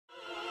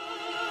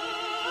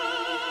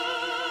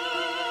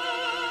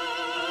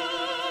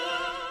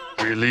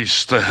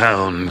Release the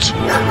hound.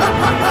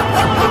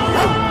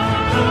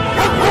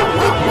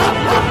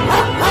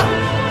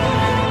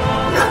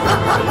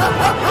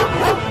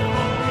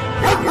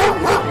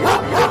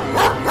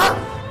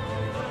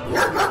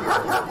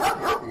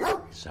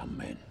 Some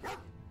men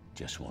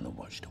just want to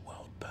watch the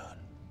world burn.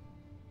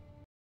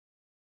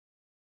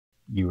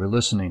 You are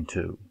listening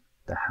to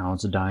The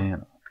Hounds of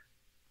Diana,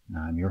 and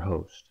I'm your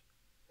host,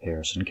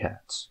 Harrison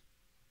Katz.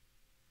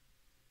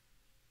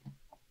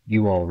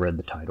 You all read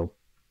the title.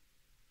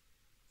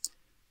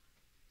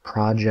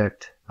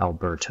 Project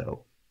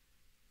Alberto,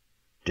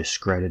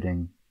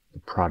 Discrediting the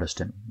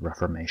Protestant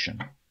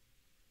Reformation.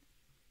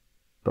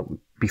 But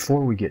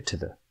before we get to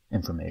the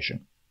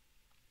information,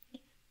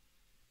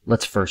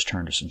 let's first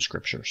turn to some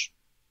scriptures.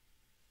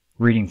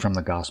 Reading from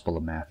the Gospel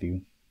of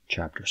Matthew,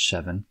 chapter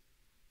 7,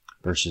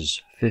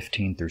 verses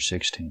 15 through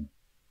 16.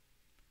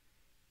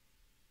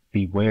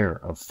 Beware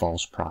of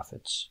false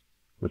prophets,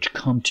 which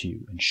come to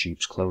you in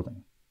sheep's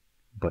clothing,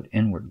 but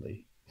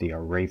inwardly they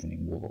are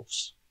ravening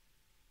wolves.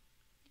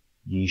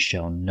 Ye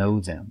shall know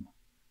them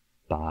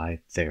by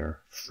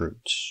their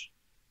fruits.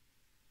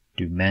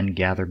 Do men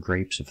gather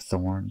grapes of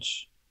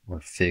thorns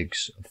or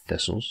figs of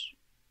thistles?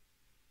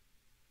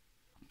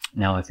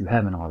 Now, if you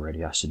haven't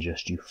already, I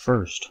suggest you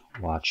first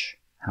watch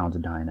Hounds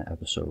of Diana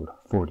episode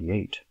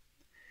 48,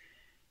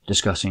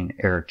 discussing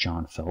Eric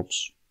Jon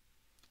Phelps.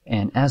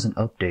 And as an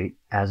update,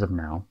 as of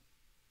now,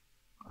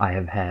 I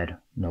have had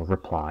no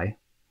reply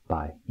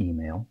by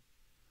email,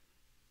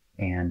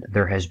 and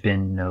there has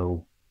been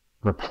no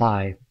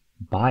reply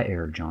by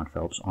Eric Jon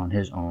Phelps on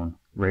his own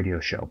radio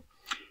show.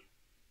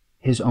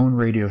 His own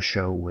radio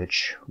show,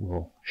 which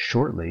will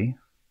shortly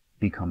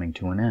be coming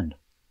to an end.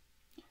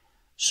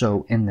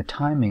 So in the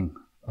timing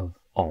of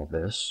all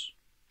this,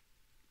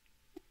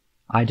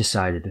 I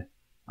decided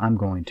I'm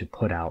going to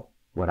put out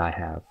what I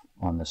have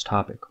on this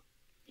topic,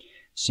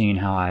 seeing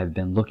how I've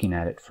been looking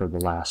at it for the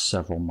last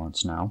several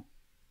months now,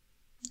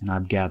 and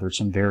I've gathered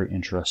some very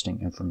interesting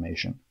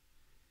information,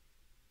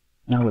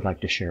 and I would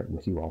like to share it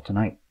with you all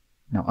tonight.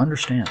 Now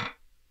understand,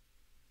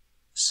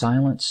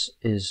 silence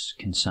is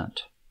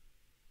consent.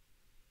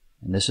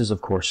 And this is,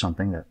 of course,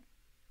 something that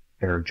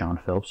Eric Jon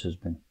Phelps has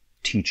been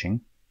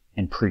teaching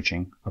and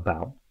preaching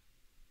about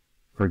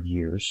for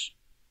years.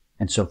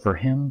 And so for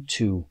him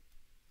to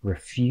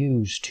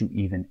refuse to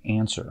even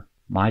answer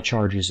my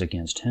charges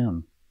against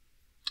him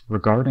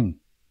regarding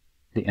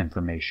the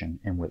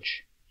information in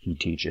which he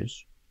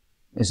teaches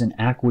is an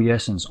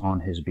acquiescence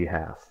on his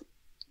behalf.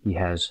 He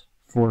has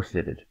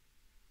forfeited.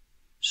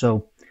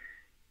 So,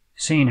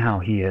 seeing how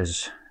he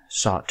has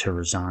sought to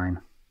resign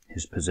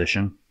his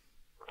position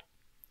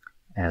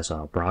as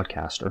a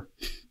broadcaster,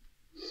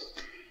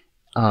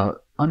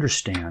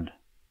 understand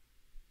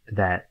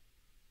that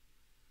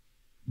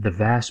the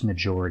vast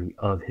majority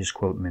of his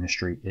quote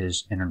ministry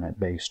is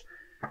internet-based.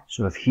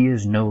 So if he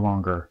is no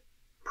longer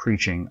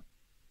preaching,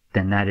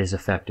 then that is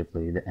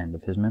effectively the end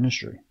of his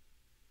ministry.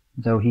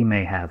 Though he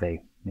may have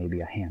maybe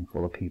a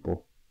handful of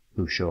people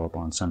who show up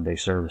on Sunday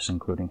service,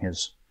 including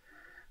his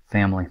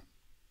family.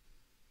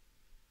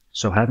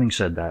 So having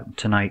said that,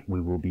 tonight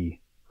we will be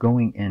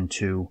going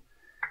into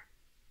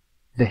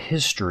the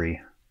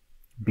history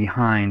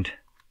behind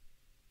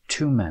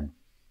two men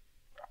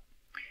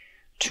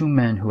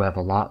who have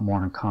a lot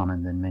more in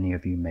common than many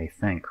of you may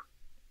think.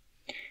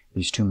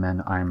 These two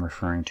men I am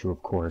referring to,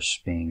 of course,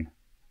 being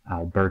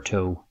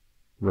Alberto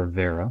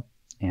Rivera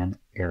and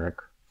Eric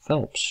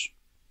Phelps.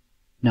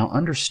 Now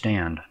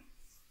understand,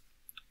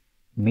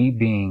 me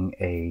being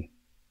a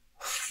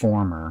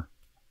former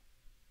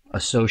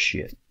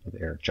associate of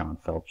Eric Jon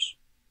Phelps,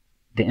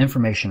 the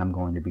information I'm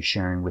going to be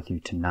sharing with you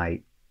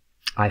tonight,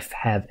 I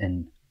have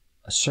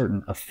a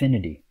certain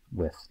affinity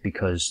with,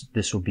 because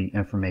this will be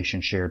information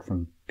shared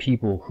from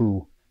people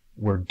who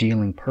were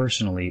dealing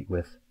personally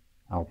with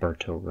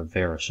Alberto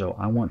Rivera. So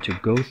I want to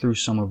go through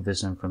some of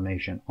this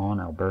information on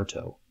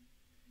Alberto,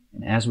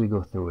 and as we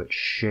go through it,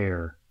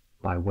 share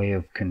by way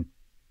of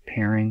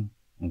comparing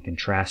and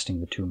contrasting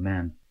the two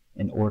men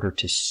in order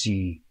to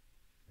see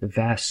the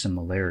vast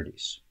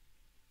similarities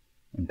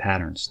and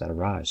patterns that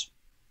arise.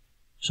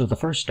 So the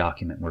first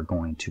document we're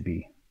going to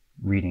be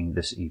reading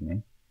this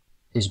evening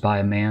is by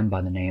a man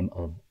by the name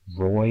of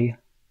Roy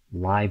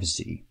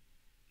Livesey,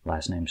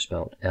 last name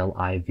spelled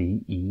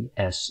Livesey, and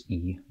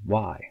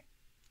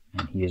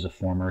he is a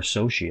former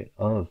associate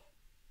of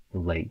the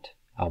late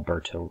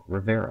Alberto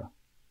Rivera.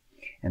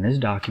 And this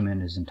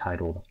document is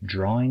entitled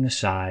Drawing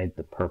Aside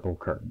the Purple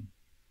Curtain,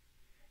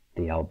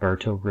 The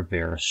Alberto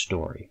Rivera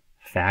Story,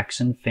 Facts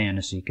and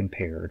Fantasy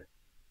Compared,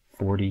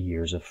 40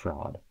 Years of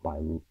Fraud, by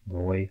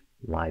Roy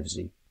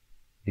Livesey.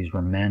 These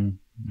were men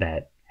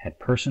that had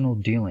personal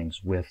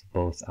dealings with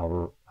both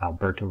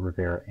Alberto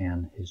Rivera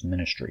and his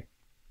ministry.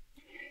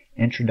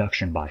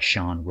 Introduction by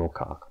Sean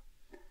Wilcock.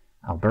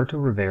 Alberto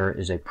Rivera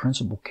is a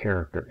principal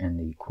character in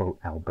the, quote,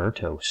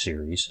 Alberto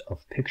series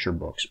of picture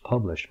books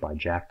published by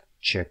Jack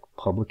Chick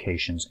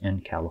Publications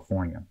in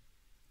California.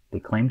 They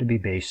claim to be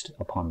based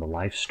upon the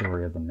life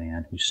story of a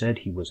man who said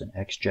he was an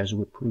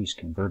ex-Jesuit priest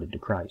converted to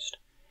Christ,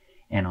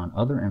 and on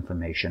other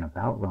information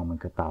about Roman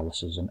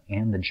Catholicism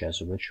and the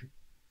Jesuits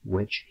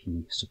which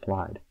he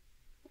supplied.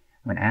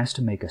 When asked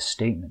to make a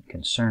statement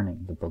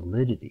concerning the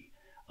validity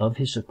of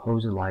his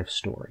supposed life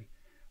story,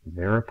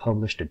 Rivera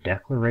published a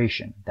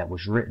declaration that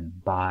was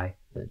written by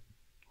the,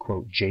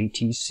 quote,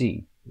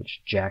 JTC,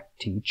 which Jack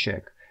T.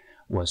 Chick,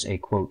 was a,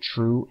 quote,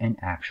 true and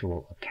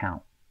actual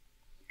account.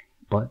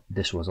 But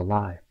this was a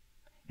lie.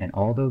 And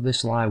although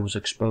this lie was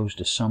exposed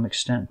to some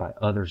extent by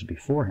others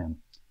before him,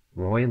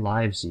 Roy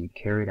Livesey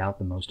carried out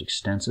the most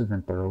extensive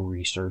and thorough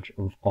research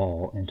of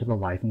all into the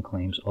life and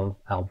claims of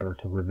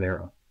Alberto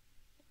Rivera.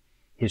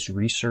 His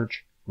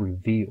research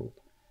revealed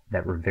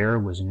that Rivera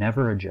was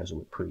never a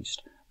Jesuit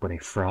priest, but a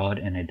fraud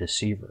and a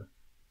deceiver.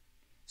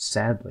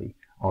 Sadly,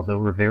 although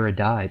Rivera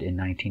died in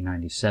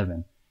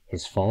 1997,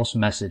 his false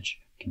message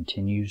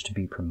continues to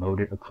be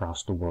promoted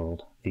across the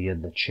world via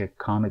the Chick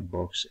comic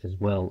books as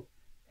well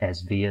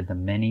as via the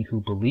many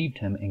who believed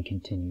him and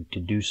continue to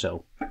do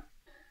so.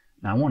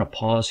 Now I want to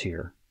pause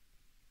here.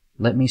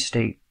 Let me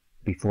state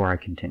before I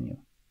continue,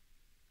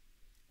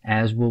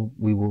 as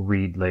we will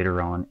read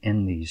later on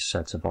in these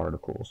sets of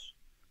articles,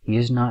 he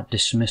is not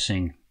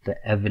dismissing the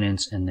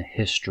evidence and the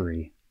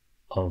history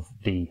of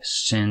the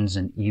sins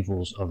and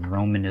evils of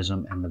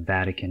Romanism and the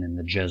Vatican and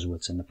the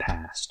Jesuits in the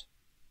past.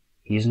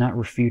 He is not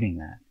refuting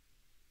that.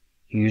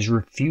 He is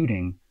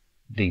refuting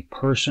the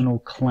personal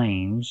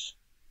claims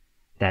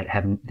that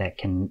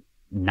can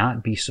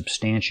not be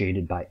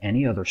substantiated by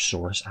any other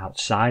source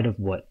outside of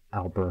what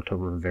Alberto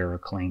Rivera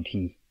claimed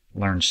he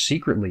learned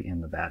secretly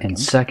in the Vatican. And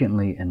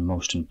secondly, and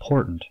most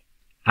important,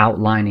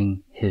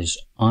 outlining his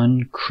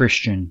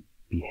unchristian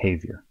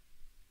behavior,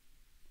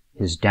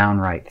 his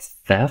downright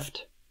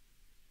theft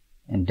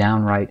and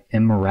downright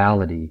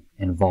immorality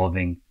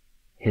involving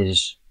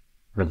his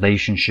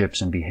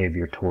relationships and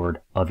behavior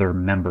toward other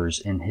members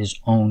in his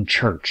own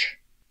church.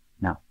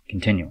 Now,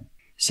 continuing.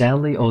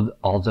 Sadly,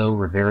 although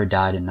Rivera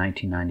died in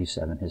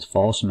 1997, his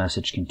false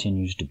message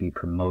continues to be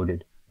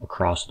promoted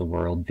across the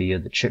world via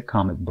the Chick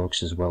comic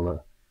books as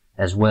well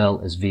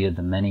as via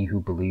the many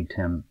who believed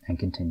him and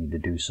continue to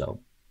do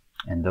so.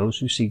 And those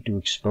who seek to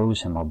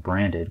expose him are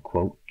branded,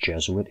 quote,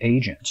 Jesuit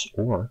agents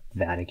or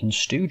Vatican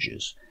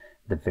stooges,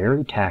 the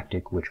very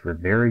tactic which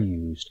Rivera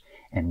used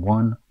and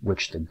one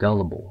which the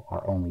gullible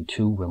are only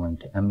too willing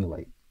to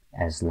emulate.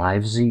 As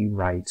Livesey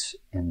writes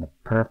in the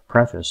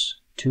preface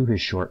to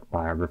his short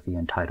biography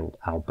entitled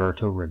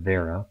Alberto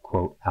Rivera,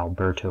 quote,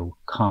 Alberto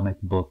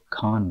Comic Book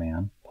Con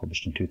Man,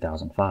 published in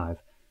 2005,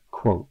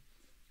 quote,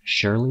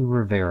 surely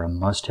Rivera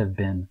must have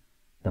been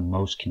the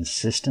most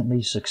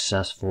consistently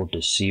successful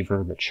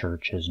deceiver the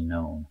church has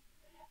known.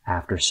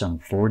 After some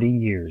 40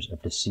 years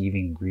of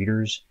deceiving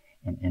readers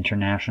and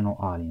international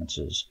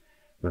audiences,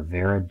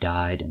 Rivera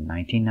died in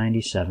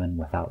 1997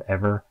 without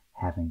ever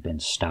having been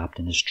stopped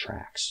in his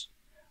tracks.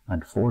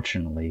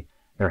 Unfortunately,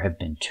 there have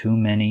been too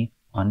many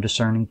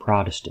undiscerning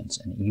Protestants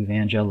and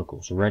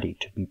evangelicals ready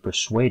to be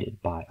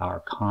persuaded by our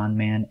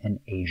conman and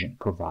agent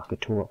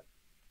provocateur.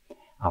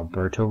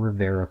 Alberto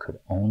Rivera could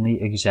only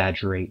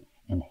exaggerate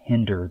and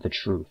hinder the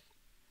truth.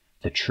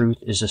 The truth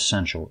is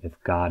essential if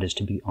God is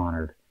to be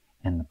honored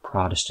and the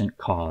Protestant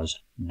cause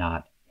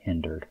not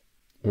hindered.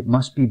 It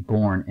must be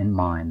borne in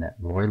mind that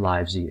Roy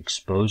Livesey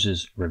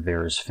exposes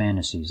Rivera's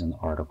fantasies in the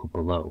article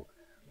below,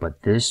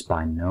 but this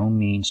by no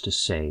means to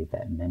say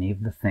that many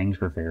of the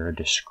things Rivera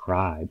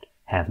described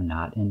have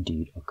not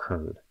indeed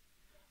occurred,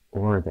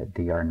 or that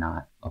they are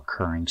not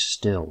occurring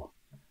still.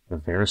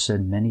 Rivera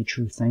said many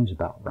true things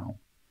about Rome,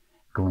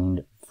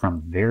 gleaned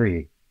from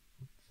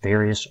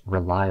various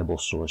reliable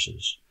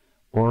sources,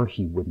 or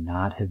he would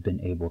not have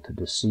been able to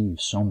deceive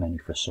so many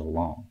for so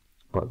long.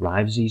 But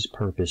Livesey's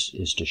purpose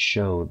is to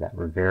show that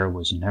Rivera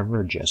was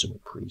never a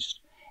Jesuit priest,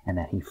 and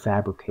that he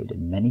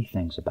fabricated many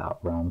things about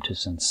Rome to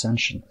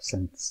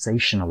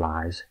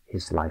sensationalize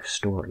his life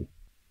story.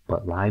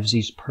 But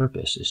Livesey's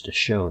purpose is to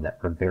show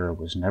that Rivera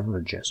was never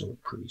a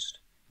Jesuit priest,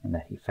 and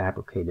that he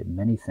fabricated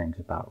many things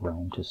about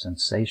Rome to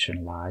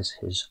sensationalize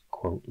his,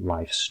 quote,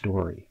 life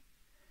story.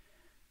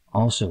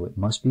 Also, it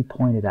must be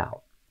pointed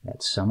out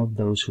that some of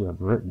those who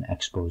have written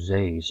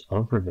exposés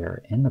of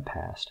Rivera in the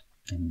past,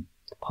 and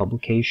the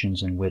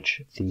publications in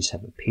which these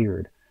have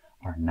appeared,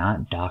 are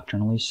not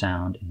doctrinally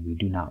sound, and we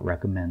do not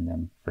recommend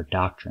them for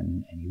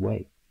doctrine in any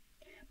way.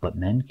 But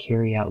men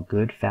carry out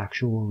good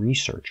factual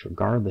research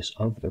regardless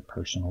of their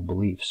personal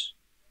beliefs.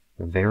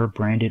 Rivera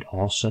branded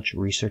all such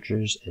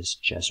researchers as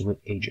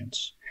Jesuit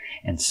agents,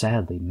 and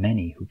sadly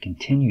many who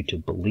continue to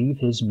believe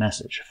his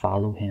message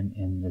follow him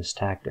in this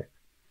tactic.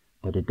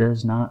 But it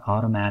does not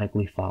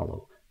automatically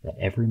follow that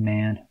every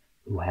man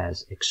who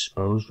has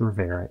exposed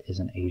Rivera is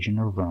an agent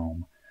of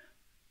Rome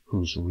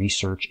whose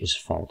research is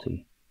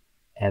faulty.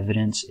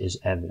 Evidence is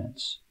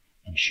evidence,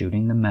 and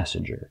shooting the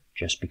messenger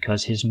just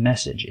because his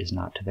message is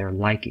not to their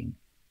liking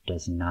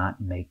does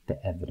not make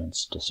the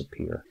evidence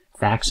disappear.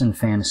 Facts and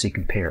fantasy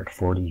compared,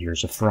 40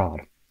 years of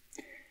fraud.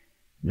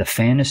 The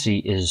fantasy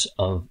is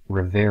of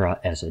Rivera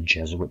as a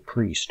Jesuit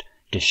priest,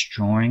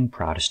 destroying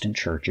Protestant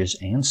churches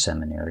and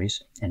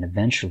seminaries, and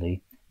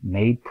eventually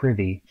made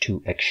privy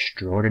to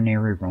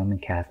extraordinary Roman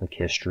Catholic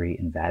history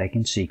and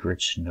Vatican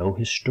secrets no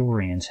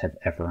historians have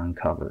ever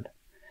uncovered.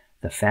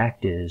 The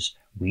fact is,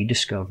 we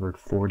discovered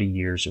 40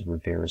 years of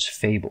Rivera's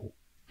fable,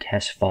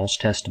 false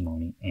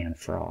testimony, and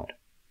fraud.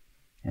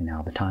 And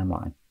now the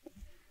timeline.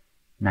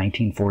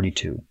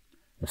 1942.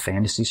 The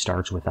fantasy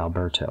starts with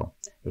Alberto,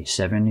 a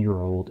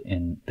 7-year-old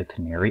in the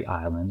Canary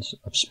Islands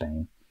of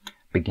Spain,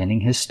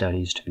 beginning his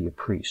studies to be a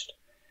priest.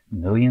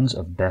 Millions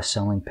of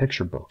best-selling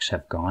picture books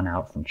have gone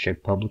out from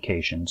Chick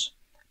Publications,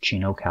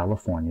 Chino,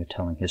 California,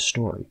 telling his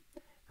story.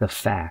 The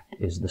fact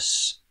is the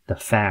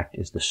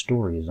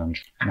story is on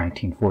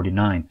 1949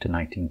 to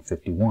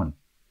 1951.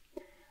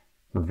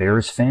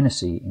 Rivera's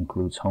fantasy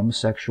includes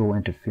homosexual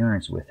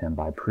interference with him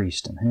by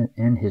priests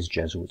in his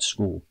Jesuit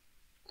school.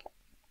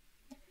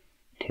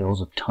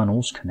 Tales of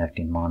tunnels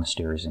connecting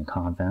monasteries and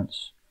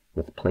convents,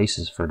 with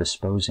places for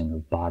disposing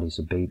of bodies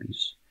of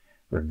babies.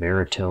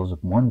 Rivera tells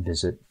of one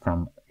visit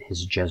from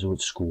his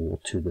Jesuit school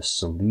to the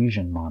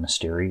Salesian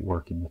monastery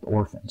working with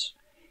orphans.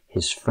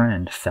 His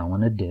friend fell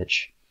in a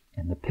ditch,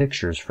 and the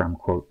pictures from,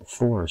 quote, the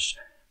forest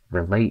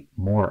relate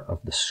more of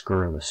the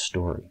scurrilous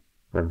story.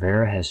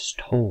 Rivera has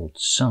told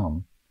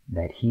some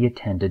that he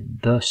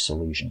attended the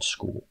Salesian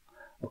school.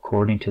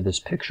 According to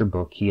this picture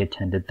book, he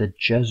attended the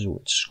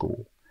Jesuit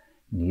school.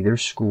 Neither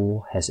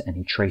school has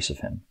any trace of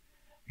him,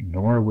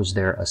 nor was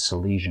there a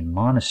Salesian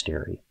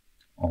monastery,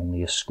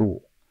 only a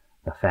school.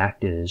 The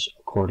fact is,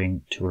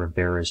 according to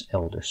Rivera's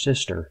elder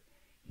sister,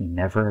 he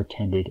never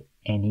attended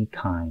any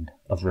kind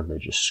of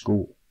religious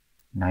school.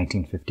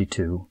 1952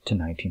 to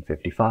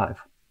 1955.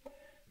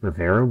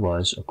 Rivera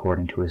was,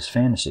 according to his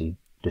fantasy,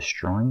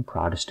 destroying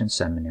Protestant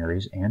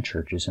seminaries and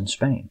churches in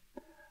Spain.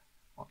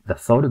 The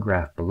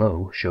photograph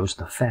below shows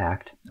the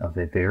fact of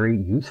a very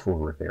youthful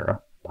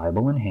Rivera,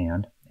 Bible in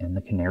hand, in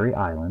the Canary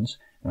Islands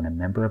when a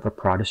member of a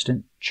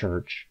Protestant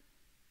church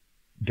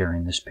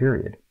during this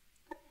period.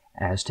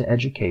 As to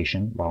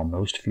education, while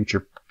most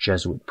future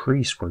Jesuit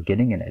priests were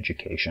getting an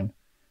education,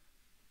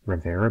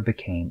 Rivera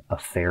became a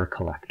fare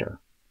collector.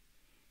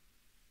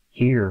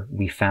 Here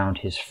we found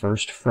his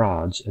first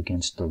frauds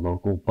against the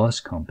local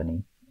bus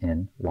company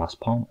in Las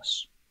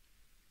Palmas.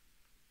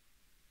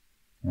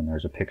 And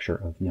there's a picture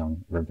of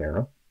young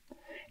Rivera.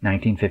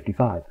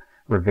 1955.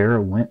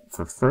 Rivera went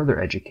for further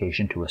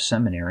education to a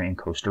seminary in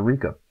Costa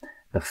Rica.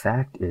 The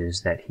fact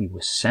is that he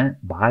was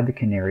sent by the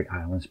Canary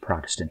Islands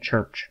Protestant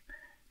Church.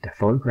 The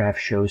photograph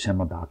shows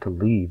him about to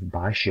leave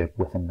by ship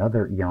with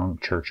another young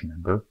church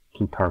member,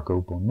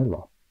 Plutarco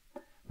Bonilla.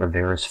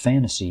 Rivera's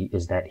fantasy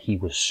is that he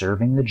was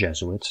serving the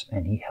Jesuits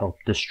and he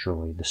helped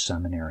destroy the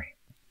seminary.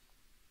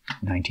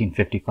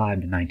 1955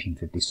 to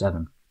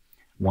 1957.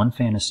 One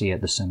fantasy at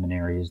the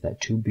seminary is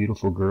that 2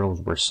 beautiful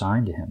girls were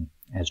assigned to him,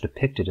 as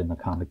depicted in the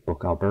comic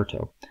book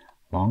Alberto.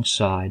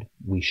 Alongside,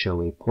 we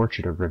show a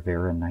portrait of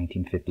Rivera in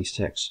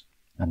 1956.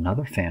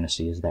 Another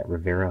fantasy is that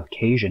Rivera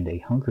occasioned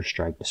a hunger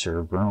strike to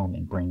serve Rome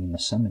in bringing the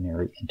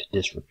seminary into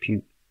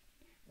disrepute.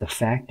 The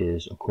fact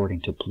is,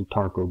 according to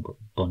Plutarco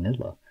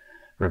Bonilla,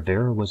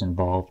 Rivera was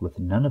involved with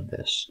none of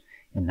this.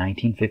 In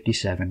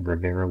 1957,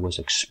 Rivera was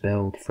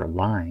expelled for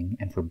lying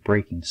and for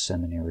breaking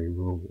seminary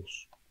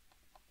rules.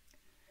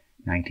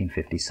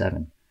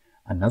 1957.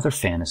 Another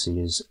fantasy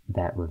is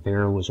that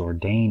Rivera was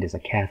ordained as a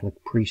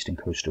Catholic priest in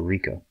Costa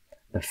Rica.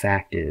 The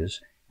fact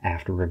is,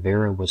 after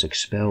Rivera was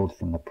expelled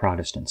from the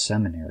Protestant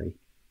seminary,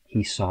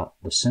 he sought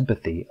the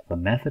sympathy of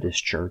a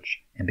Methodist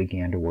church and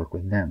began to work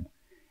with them.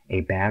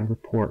 A bad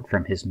report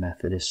from his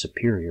Methodist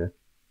superior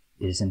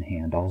is in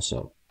hand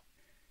also.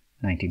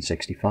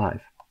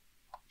 1965.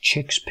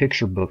 Chick's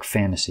picture book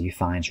fantasy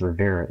finds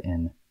Rivera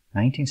in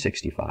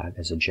 1965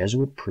 as a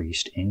Jesuit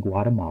priest in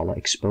Guatemala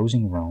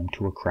exposing Rome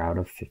to a crowd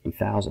of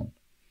 50,000.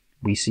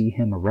 We see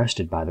him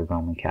arrested by the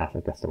Roman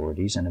Catholic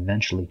authorities and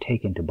eventually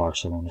taken to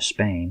Barcelona,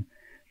 Spain,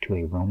 to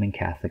a Roman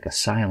Catholic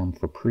asylum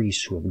for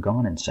priests who have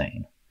gone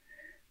insane.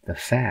 The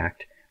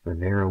fact,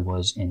 Rivera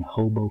was in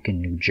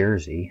Hoboken, New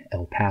Jersey,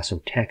 El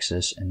Paso,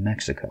 Texas, and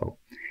Mexico.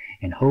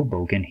 In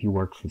Hoboken, he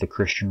worked for the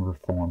Christian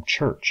Reformed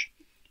Church.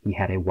 He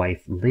had a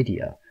wife,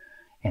 Lydia,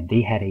 and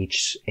they had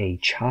a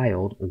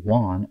child,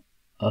 Juan,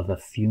 of a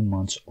few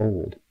months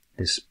old.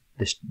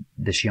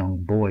 This young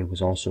boy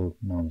was also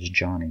known as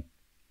Johnny.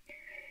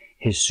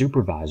 His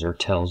supervisor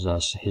tells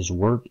us his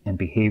work and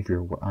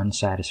behavior were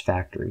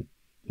unsatisfactory.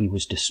 He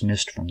was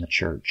dismissed from the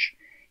church.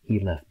 He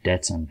left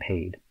debts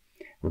unpaid.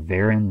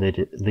 Rivera and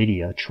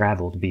Lydia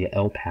traveled via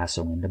El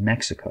Paso into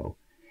Mexico.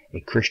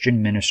 A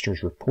Christian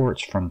minister's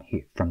reports from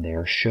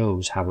there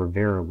shows how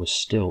Rivera was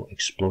still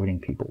exploiting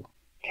people.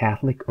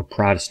 Catholic or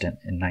Protestant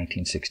in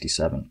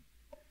 1967.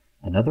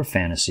 Another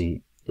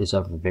fantasy is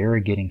of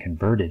Rivera getting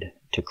converted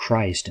to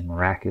Christ and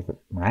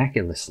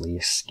miraculously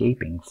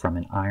escaping from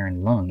an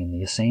iron lung in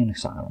the insane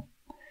asylum.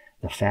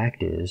 The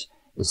fact is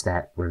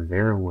that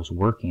Rivera was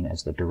working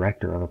as the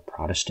director of a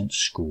Protestant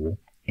school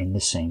in the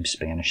same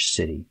Spanish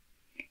city.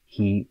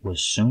 He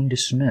was soon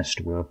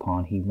dismissed,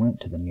 whereupon he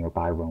went to the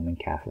nearby Roman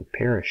Catholic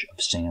parish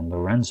of San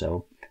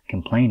Lorenzo,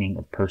 complaining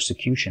of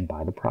persecution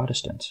by the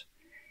Protestants.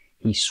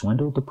 He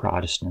swindled the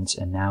Protestants,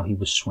 and now he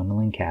was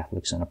swindling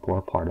Catholics in a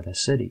poor part of the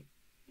city.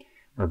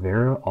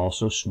 Rivera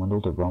also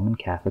swindled a Roman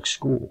Catholic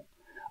school.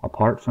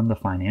 Apart from the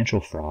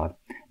financial fraud,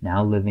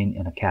 now living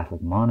in a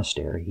Catholic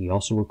monastery, he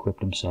also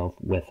equipped himself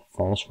with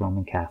false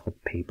Roman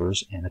Catholic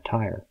papers and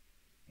attire.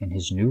 In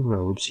his new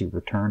robes, he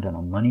returned on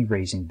a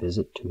money-raising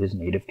visit to his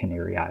native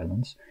Canary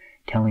Islands,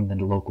 telling the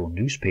local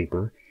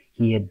newspaper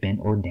he had been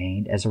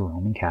ordained as a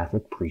Roman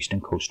Catholic priest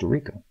in Costa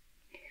Rica.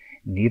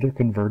 Neither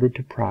converted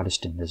to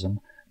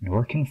Protestantism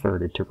nor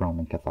converted to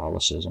Roman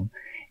Catholicism,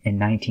 in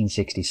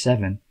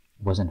 1967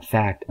 was in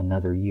fact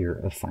another year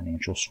of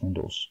financial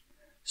swindles.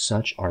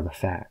 Such are the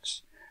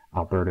facts.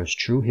 Alberto's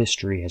true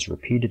history has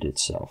repeated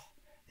itself.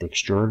 The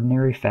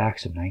extraordinary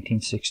facts of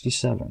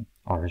 1967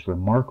 are as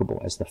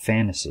remarkable as the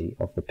fantasy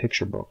of the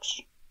picture books.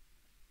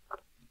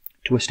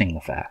 Twisting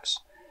the facts.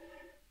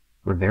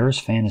 Rivera's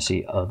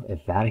fantasy of a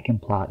Vatican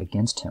plot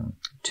against him,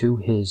 to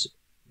his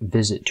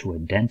visit to a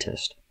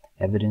dentist,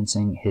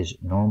 evidencing his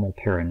normal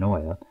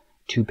paranoia,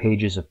 2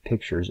 pages of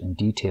pictures in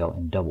detail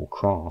in Double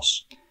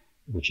Cross,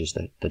 which is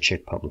the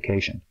Chick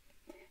publication,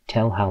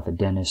 tell how the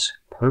dentist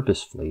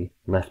purposefully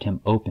left him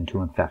open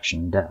to infection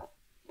and death.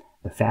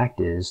 The fact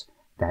is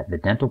that the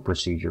dental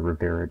procedure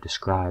Rivera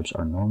describes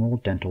are normal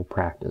dental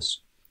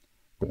practice.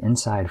 The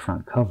inside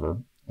front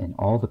cover in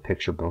all the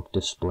picture book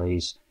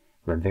displays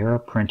Rivera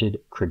printed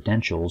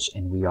credentials,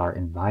 and we are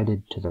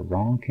invited to the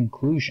wrong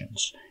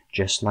conclusions,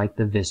 just like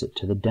the visit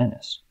to the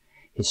dentist.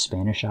 His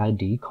Spanish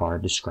ID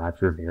card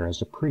describes Rivera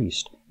as a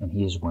priest, and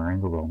he is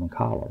wearing a Roman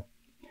collar.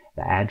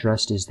 The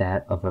address is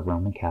that of a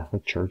Roman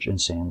Catholic church in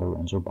San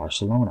Lorenzo,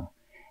 Barcelona,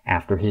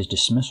 after his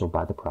dismissal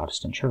by the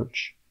Protestant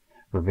church.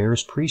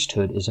 Rivera's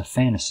priesthood is a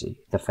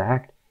fantasy. The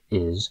fact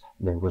is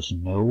there was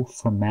no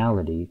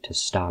formality to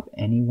stop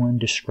anyone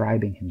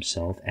describing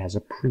himself as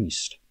a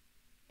priest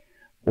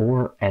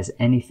or as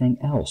anything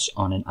else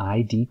on an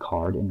ID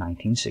card in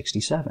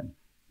 1967.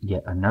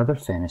 Yet another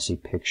fantasy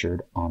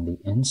pictured on the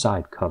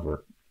inside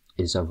cover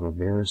is of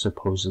Rivera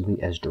supposedly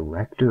as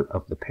director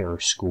of the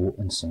parish school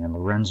in San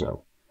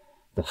Lorenzo.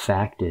 The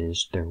fact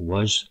is there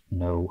was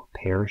no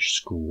parish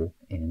school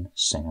in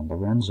San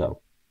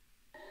Lorenzo.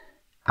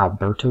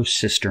 Alberto's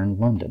sister in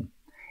London.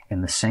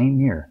 In the same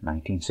year,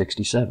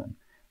 1967,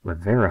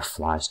 Rivera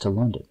flies to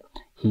London.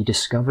 He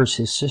discovers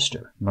his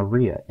sister,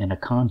 Maria, in a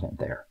convent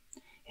there.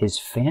 His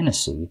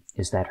fantasy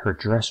is that her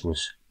dress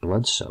was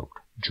blood-soaked,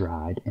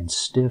 dried, and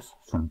stiff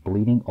from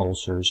bleeding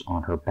ulcers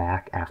on her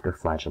back after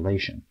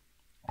flagellation.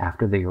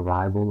 After the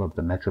arrival of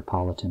the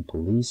Metropolitan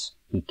Police,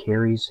 he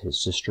carries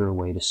his sister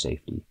away to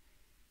safety.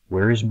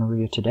 Where is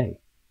Maria today?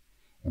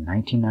 In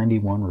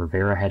 1991,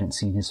 Rivera hadn't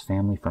seen his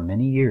family for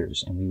many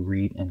years, and we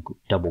read in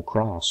Double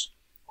Cross,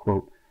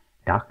 quote,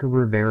 Dr.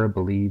 Rivera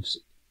believes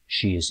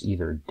she is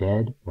either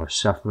dead or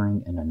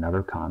suffering in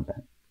another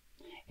convent.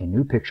 A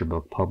new picture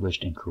book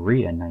published in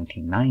Korea in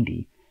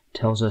 1990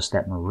 tells us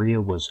that Maria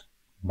was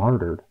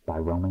martyred by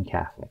Roman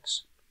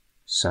Catholics.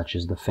 Such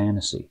is the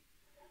fantasy.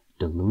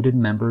 Deluded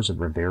members of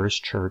Rivera's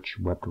church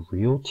wept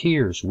real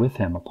tears with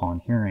him upon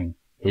hearing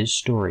his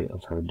story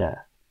of her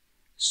death.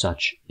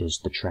 Such is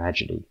the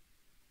tragedy.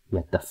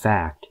 Yet the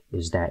fact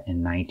is that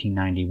in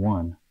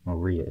 1991,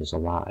 Maria is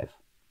alive.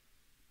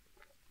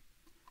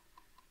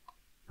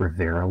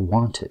 Rivera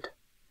wanted.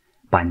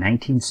 By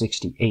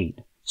 1968,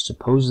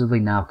 supposedly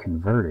now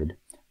converted,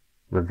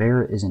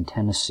 Rivera is in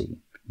Tennessee,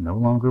 no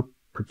longer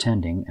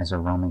pretending as a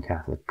Roman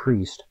Catholic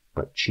priest,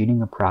 but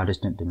cheating a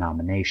Protestant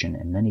denomination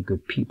and many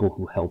good people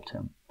who helped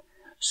him.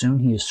 Soon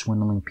he is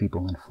swindling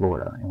people in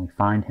Florida, and we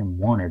find him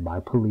wanted by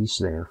police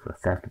there for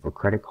theft of a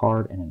credit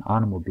card and an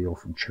automobile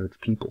from church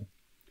people.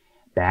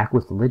 Back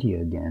with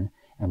Lydia again,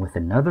 and with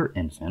another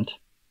infant,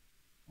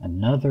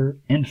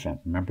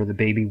 remember the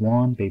baby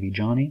Juan, baby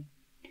Johnny?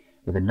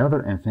 With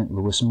another infant,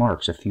 Louis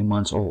Marks, a few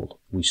months old.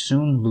 We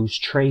soon lose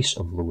trace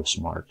of Louis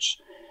Marks.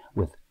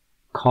 With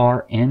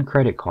car and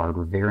credit card,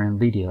 Rivera and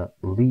Lydia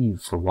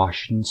leave for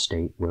Washington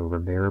State, where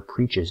Rivera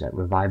preaches at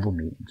revival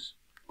meetings.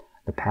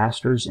 The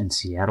pastors in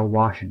Seattle,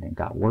 Washington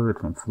got word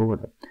from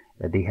Florida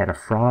that they had a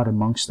fraud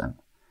amongst them.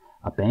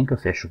 A bank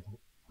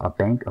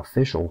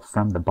official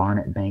from the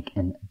Barnett Bank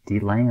in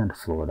DeLand,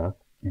 Florida,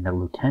 and a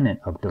lieutenant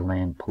of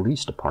DeLand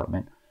Police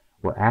Department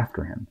were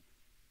after him,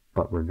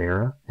 but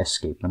Rivera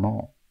escaped them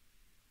all.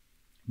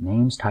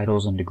 Names,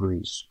 titles, and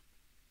degrees.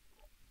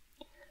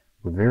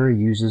 Rivera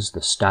uses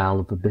the style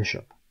of a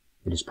bishop.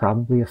 It is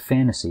probably a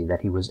fantasy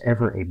that he was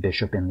ever a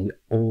bishop in the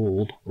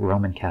old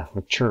Roman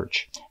Catholic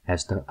Church,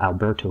 as the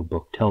Alberto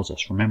book tells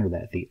us. Remember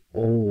that, the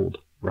old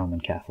Roman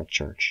Catholic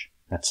Church.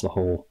 That's the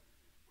whole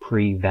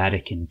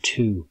pre-Vatican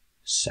II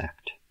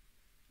sect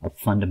of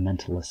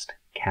fundamentalist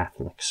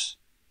Catholics.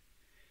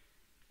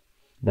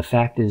 The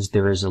fact is,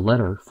 there is a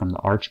letter from the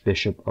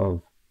Archbishop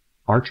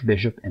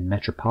and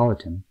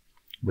Metropolitan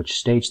which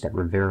states that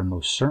Rivera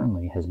most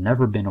certainly has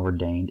never been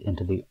ordained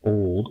into the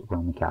old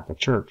Roman Catholic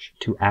Church.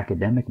 To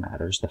academic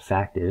matters, the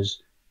fact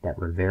is that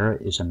Rivera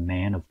is a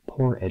man of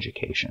poor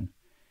education.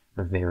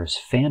 Rivera's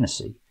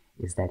fantasy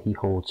is that he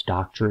holds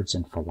doctorates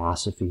in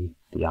philosophy,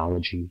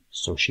 theology,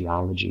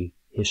 sociology,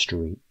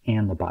 history,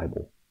 and the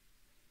Bible.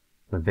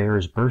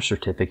 Rivera's birth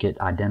certificate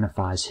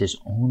identifies his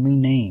only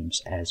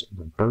names as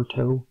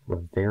Alberto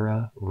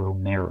Rivera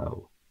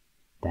Romero.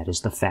 That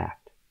is the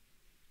fact.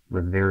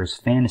 Rivera's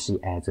fantasy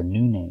adds a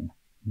new name,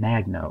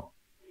 Magno.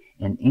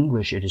 In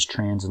English it is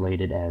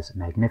translated as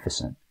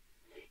magnificent.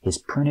 His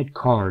printed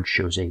card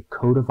shows a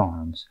coat of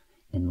arms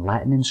in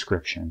Latin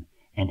inscription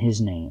and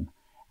his name,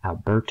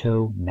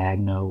 Alberto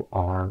Magno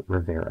R.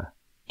 Rivera,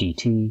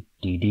 DT,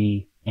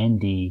 DD,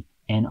 ND,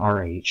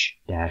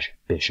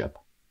 NRH-Bishop.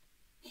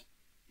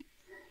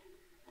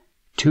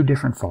 Two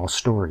different false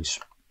stories.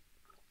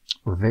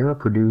 Rivera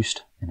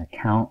produced an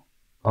account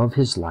of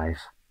his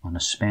life on a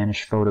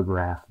Spanish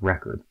photograph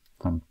record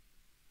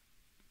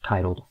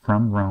titled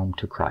From Rome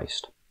to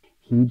Christ.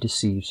 He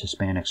deceives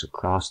Hispanics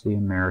across the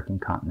American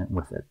continent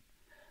with it.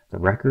 The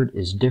record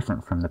is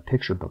different from the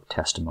picture book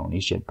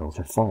testimonies, yet both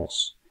are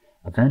false.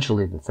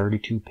 Eventually, the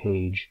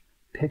 32-page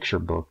picture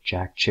book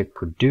Jack Chick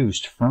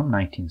produced from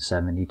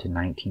 1970 to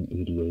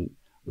 1988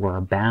 were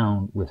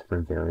abound with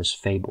Rivera's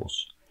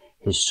fables.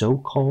 His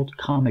so-called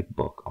comic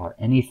book are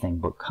anything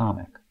but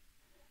comic.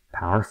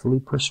 Powerfully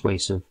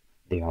persuasive,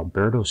 the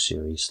Alberto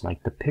series,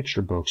 like the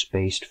picture books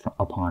based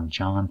upon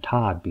John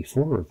Todd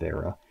before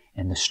Rivera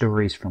and the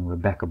stories from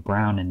Rebecca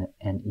Brown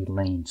and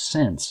Elaine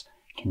since,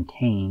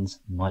 contains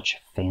much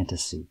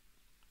fantasy.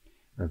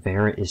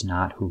 Rivera is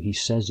not who he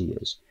says he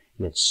is,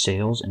 yet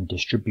sales and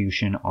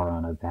distribution are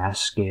on a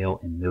vast scale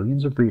and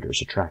millions of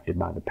readers attracted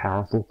by the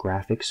powerful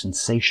graphic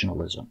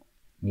sensationalism,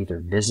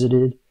 neither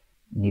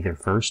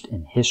versed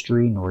in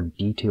history nor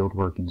detailed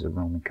workings of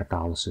Roman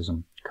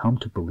Catholicism, come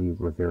to believe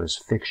Rivera's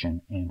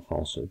fiction and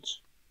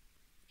falsehoods.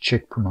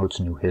 Chick promotes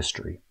new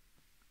history.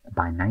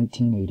 By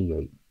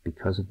 1988,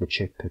 because of the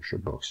Chick picture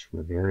books,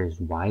 Rivera is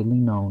widely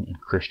known in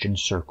Christian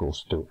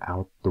circles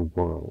throughout the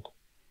world.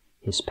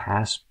 His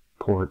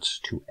passports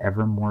to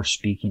ever more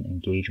speaking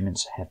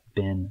engagements have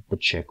been the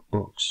Chick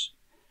books.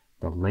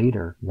 The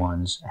later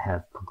ones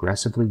have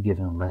progressively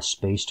given less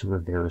space to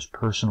Rivera's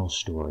personal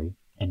story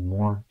and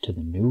more to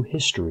the new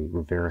history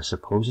Rivera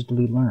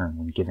supposedly learned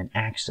when given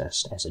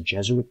access as a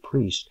Jesuit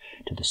priest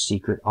to the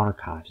secret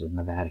archives in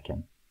the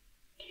Vatican.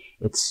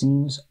 It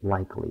seems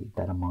likely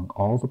that among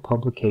all the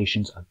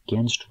publications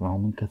against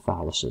Roman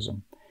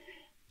Catholicism,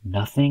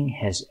 nothing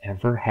has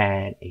ever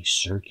had a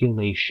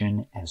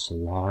circulation as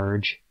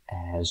large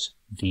as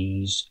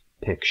these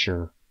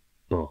picture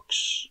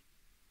books.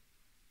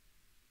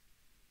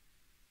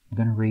 I'm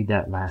going to read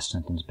that last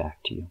sentence back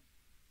to you.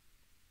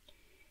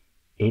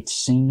 It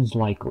seems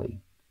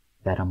likely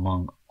that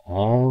among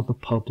all the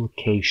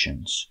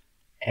publications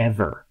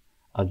ever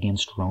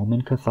against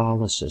Roman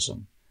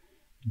Catholicism,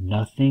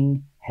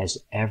 nothing has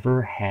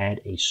ever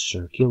had a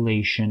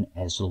circulation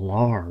as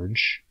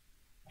large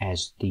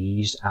as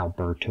these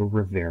Alberto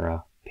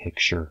Rivera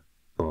picture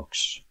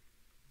books.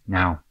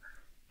 Now,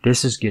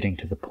 this is getting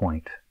to the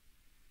point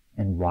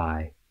and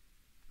why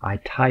I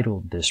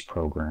titled this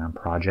program,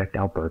 Project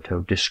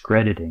Alberto,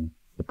 Discrediting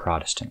the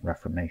Protestant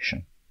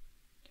Reformation.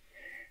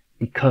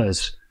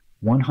 Because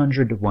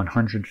 100 to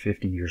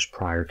 150 years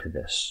prior to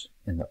this,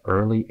 in the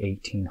early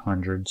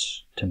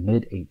 1800s to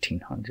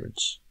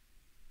mid-1800s,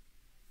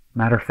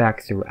 matter of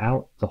fact,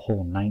 throughout the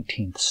whole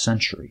 19th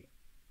century,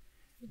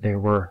 there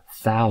were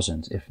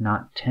thousands, if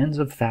not tens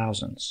of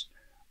thousands,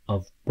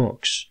 of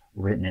books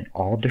written in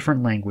all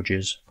different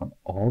languages from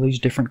all these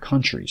different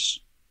countries,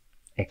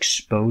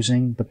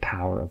 exposing the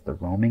power of the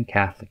Roman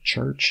Catholic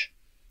Church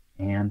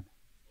and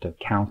the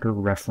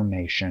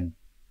Counter-Reformation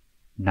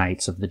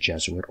Knights of the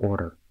Jesuit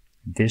Order.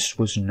 This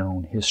was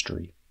known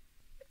history.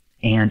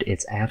 And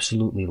it's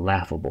absolutely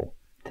laughable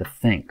to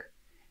think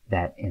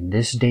that in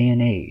this day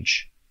and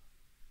age,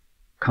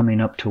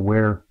 coming up to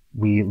where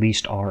we at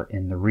least are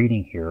in the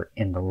reading here,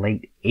 in the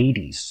late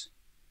 80s,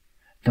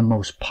 the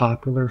most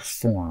popular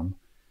form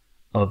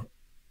of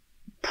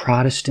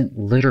Protestant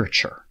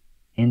literature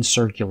in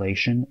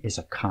circulation is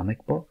a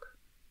comic book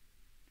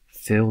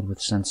filled with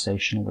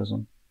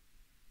sensationalism.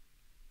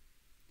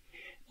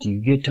 Do you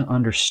get to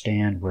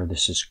understand where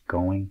this is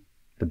going?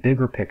 The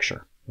bigger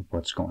picture of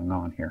what's going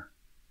on here.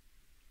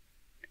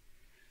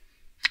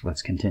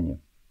 Let's continue.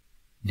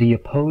 They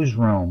oppose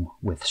Rome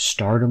with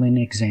startling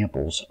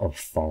examples of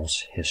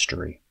false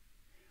history.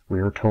 We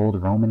are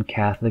told Roman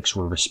Catholics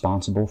were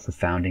responsible for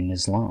founding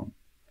Islam.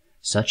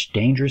 Such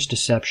dangerous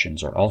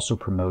deceptions are also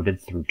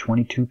promoted through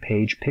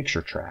 22-page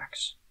picture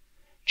tracts.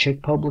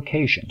 Chick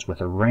publications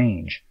with a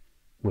range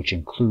which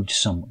includes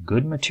some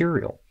good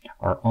material,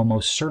 are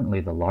almost certainly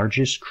the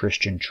largest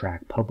Christian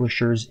tract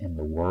publishers in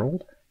the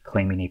world,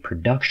 claiming a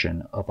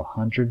production of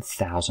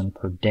 100,000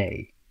 per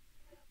day.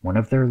 One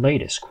of their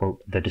latest,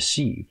 quote, The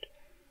Deceived,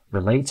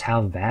 relates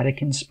how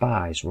Vatican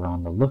spies were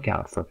on the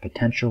lookout for a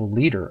potential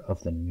leader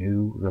of the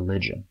new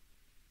religion.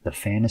 The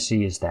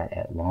fantasy is that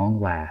at long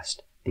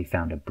last they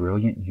found a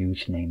brilliant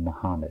youth named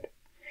Muhammad.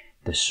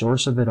 The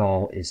source of it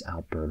all is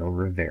Alberto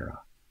Rivera,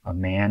 a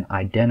man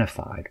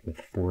identified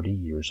with 40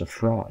 years of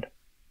fraud.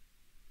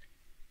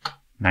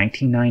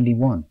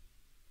 1991,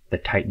 the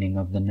tightening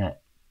of the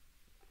net.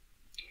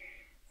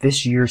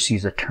 This year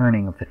sees a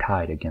turning of the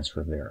tide against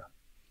Rivera.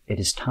 It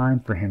is time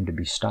for him to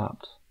be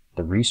stopped.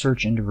 The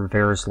research into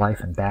Rivera's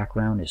life and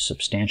background is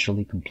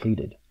substantially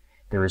completed.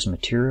 There is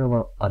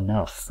material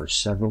enough for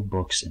several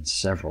books and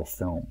several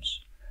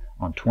films.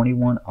 On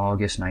 21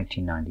 August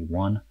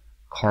 1991,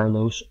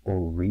 Carlos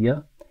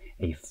Urrea,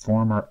 a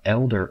former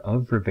elder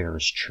of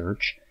Rivera's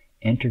church,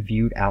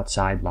 interviewed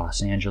outside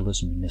Los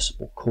Angeles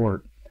Municipal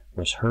Court,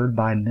 was heard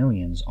by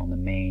millions on the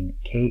main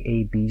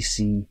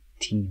KABC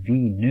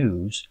TV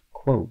news,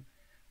 quote,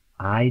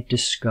 "I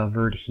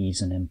discovered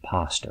he's an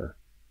imposter.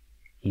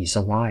 He's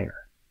a liar.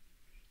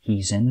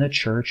 He's in the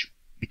church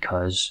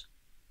because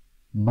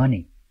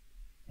money,"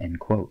 end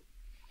quote.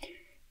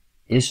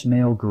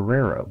 Ismael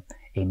Guerrero,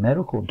 a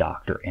medical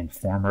doctor and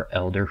former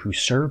elder who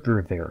served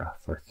Rivera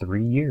for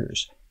 3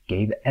 years,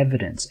 gave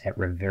evidence at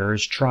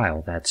Rivera's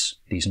trial. That's,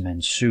 these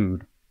men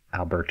sued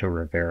Alberto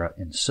Rivera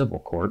in civil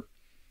court.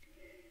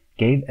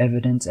 Gave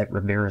evidence at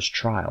Rivera's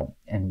trial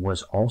and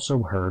was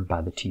also heard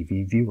by the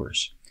TV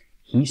viewers.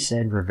 He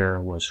said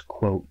Rivera was,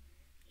 quote,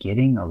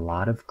 "getting a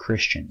lot of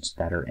Christians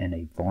that are in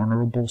a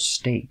vulnerable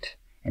state,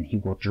 and he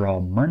will draw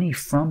money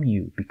from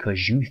you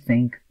because you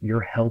think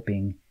you're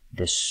helping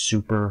this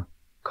super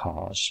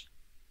cause,"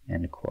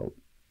 end quote.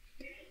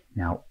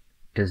 Now,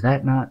 does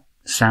that not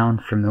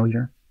sound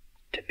familiar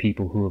to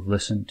people who have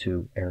listened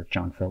to Eric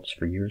Jon Phelps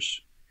for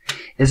years?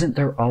 Isn't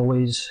there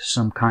always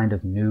some kind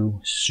of new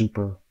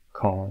super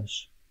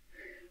cause?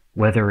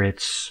 Whether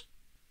it's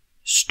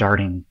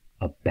starting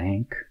a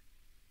bank,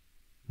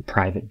 a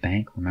private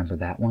bank, remember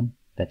that one?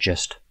 That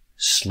just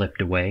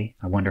slipped away.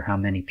 I wonder how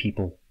many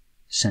people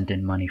sent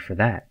in money for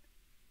that.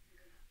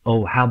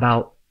 Oh, how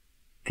about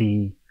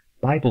the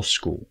Bible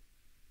school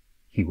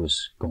he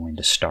was going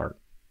to start?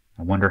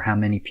 I wonder how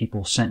many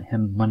people sent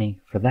him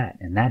money for that.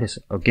 And that is,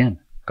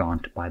 again,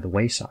 gone by the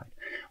wayside.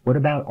 What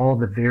about all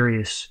the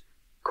various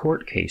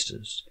court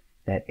cases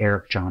that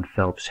Eric Jon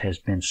Phelps has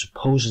been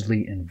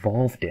supposedly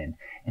involved in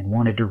and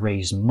wanted to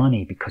raise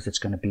money because it's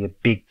going to be a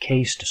big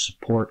case to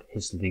support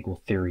his legal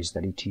theories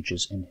that he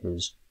teaches in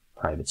his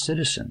private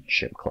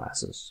citizenship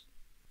classes?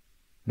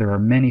 There are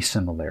many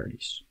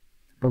similarities,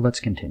 but let's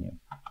continue.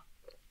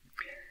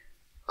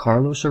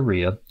 Carlos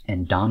Urrea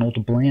and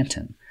Donald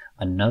Blanton,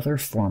 another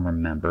former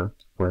member,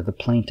 were the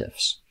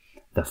plaintiffs.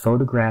 The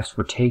photographs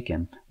were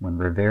taken when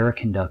Rivera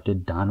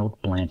conducted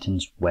Donald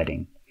Blanton's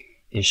wedding.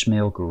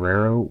 Ismael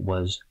Guerrero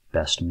was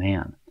best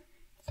man.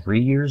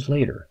 3 years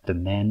later, the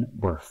men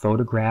were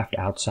photographed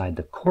outside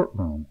the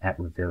courtroom at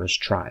Rivera's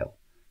trial.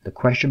 The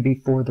question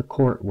before the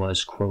court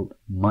was, quote,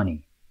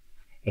 money,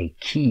 a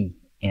key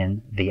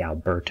in the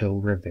Alberto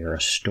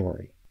Rivera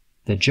story.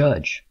 The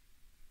judge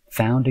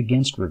found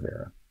against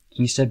Rivera.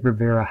 He said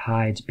Rivera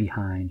hides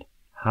behind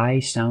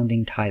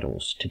high-sounding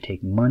titles to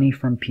take money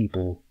from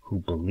people who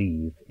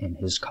believe in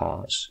his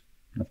cause.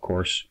 And of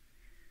course,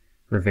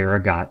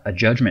 Rivera got a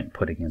judgment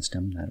put against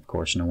him that, of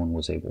course, no one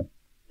was able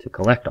to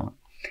collect on.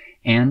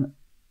 And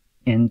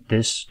in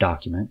this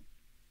document,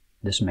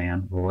 this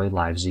man, Roy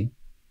Livesey,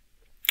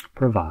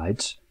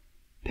 provides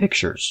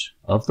pictures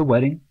of the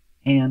wedding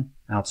and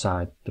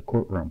outside the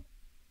courtroom.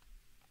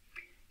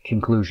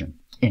 Conclusion.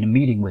 In a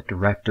meeting with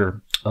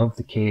director of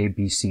the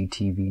KABC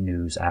TV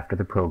news after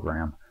the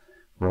program,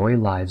 Roy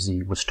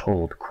Livesey was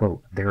told,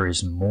 quote, "There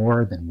is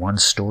more than one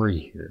story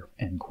here,"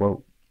 end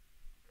quote.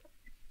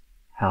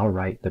 How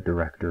right the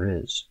director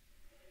is.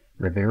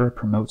 Rivera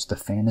promotes the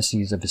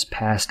fantasies of his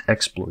past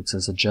exploits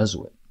as a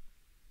Jesuit,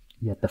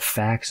 yet the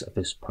facts of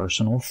his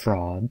personal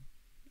fraud,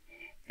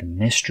 the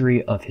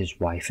mystery of his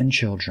wife and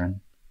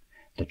children,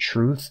 the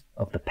truth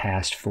of the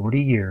past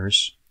 40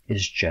 years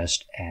is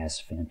just as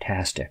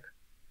fantastic.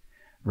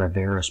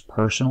 Rivera's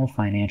personal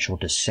financial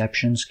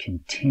deceptions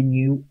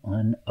continue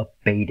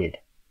unabated.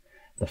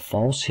 The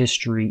false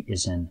history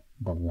is in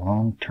the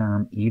long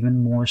term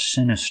even more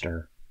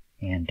sinister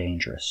and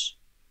dangerous.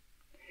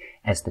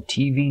 As the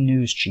TV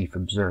news chief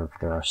observed,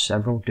 there are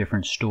several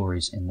different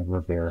stories in the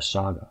Rivera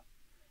saga.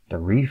 The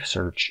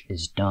research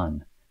is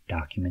done,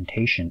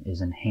 documentation is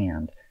in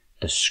hand,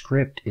 the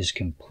script is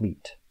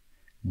complete.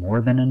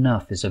 More than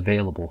enough is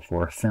available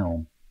for a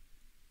film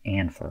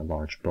and for a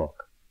large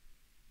book.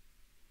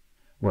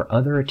 Where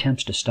other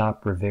attempts to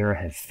stop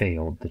Rivera have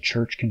failed, the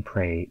church can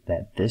pray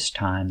that this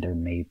time there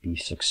may be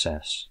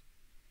success.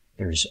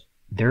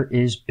 There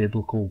is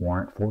biblical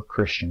warrant for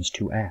Christians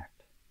to act.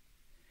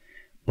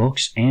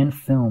 Books and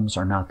films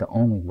are not the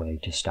only way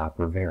to stop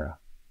Rivera.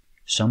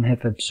 Some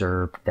have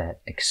observed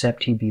that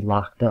except he be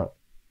locked up,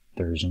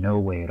 there is no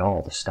way at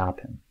all to stop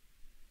him.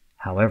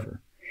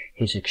 However,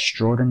 his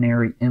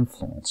extraordinary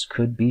influence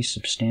could be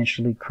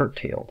substantially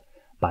curtailed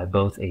by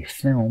both a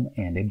film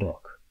and a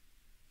book.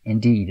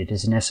 Indeed, it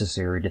is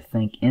necessary to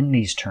think in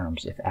these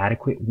terms if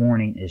adequate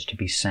warning is to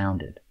be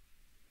sounded,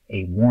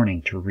 a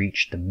warning to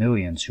reach the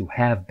millions who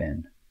have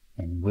been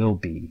and will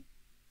be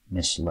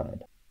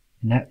misled.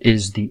 And that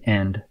is the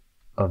end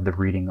of the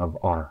reading of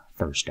our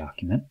first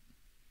document.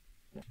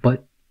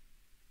 But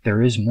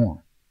there is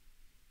more.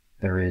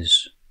 There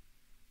is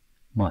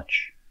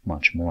much,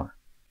 much more.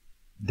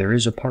 There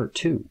is a part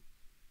 2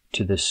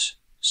 to this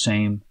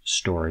same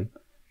story,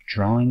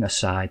 drawing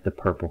aside the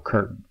purple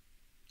curtain,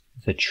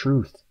 the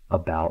truth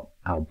about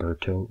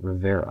Alberto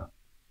Rivera.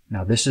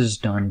 Now this is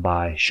done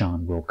by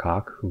Sean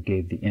Wilcock, who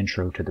gave the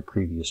intro to the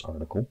previous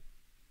article.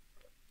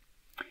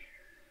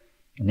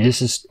 And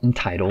this is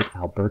entitled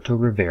Alberto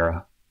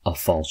Rivera, a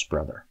False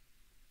Brother.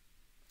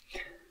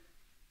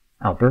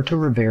 Alberto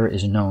Rivera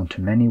is known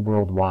to many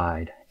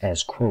worldwide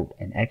as, quote,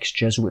 an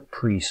ex-Jesuit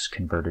priest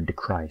converted to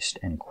Christ,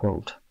 end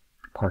quote,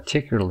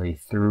 particularly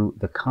through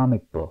the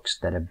comic books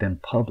that have been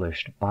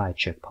published by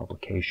Chick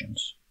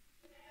Publications.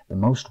 The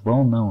most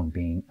well-known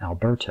being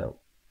Alberto.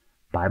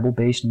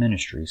 Bible-based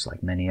ministries,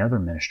 like many other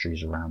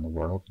ministries around the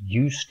world,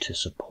 used to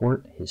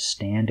support his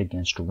stand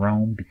against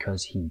Rome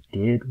because he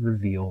did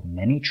reveal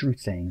many true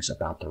things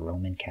about the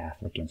Roman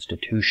Catholic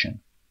institution.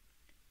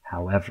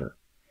 However,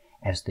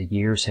 as the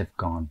years have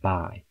gone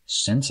by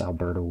since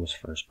Alberto was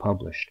first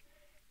published,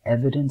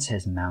 evidence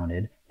has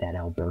mounted that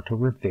Alberto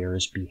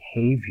Rivera's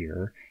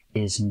behavior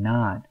is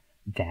not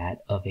that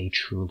of a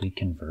truly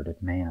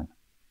converted man.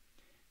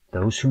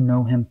 Those who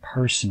know him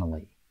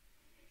personally,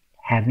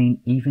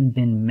 having even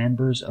been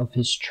members of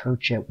his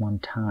church at one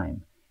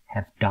time,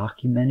 have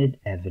documented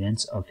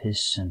evidence of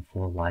his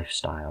sinful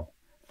lifestyle,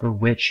 for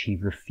which he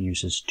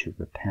refuses to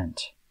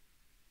repent.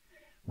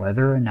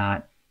 Whether or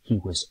not he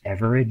was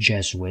ever a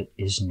Jesuit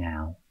is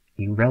now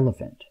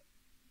irrelevant,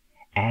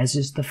 as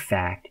is the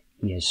fact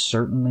he has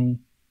certainly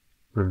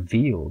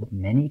revealed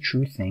many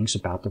true things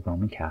about the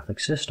Roman Catholic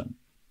system.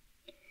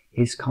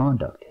 His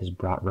conduct has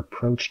brought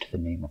reproach to the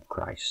name of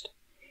Christ.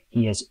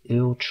 He has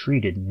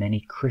ill-treated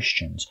many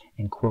Christians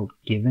and, quote,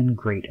 given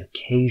great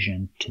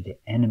occasion to the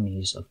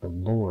enemies of the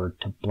Lord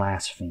to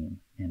blaspheme,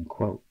 end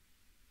quote.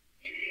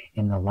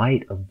 In the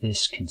light of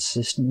this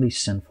consistently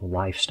sinful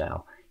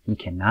lifestyle, he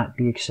cannot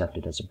be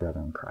accepted as a brother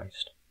in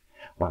Christ.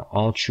 While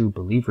all true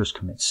believers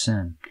commit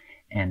sin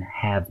and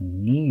have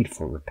need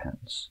for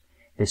repentance,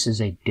 this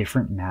is a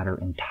different matter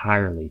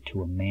entirely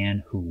to a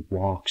man who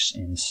walks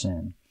in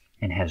sin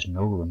and has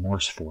no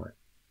remorse for it.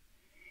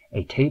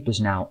 A tape is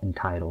now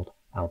entitled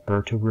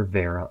Alberto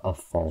Rivera, a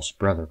False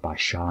Brother by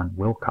Sean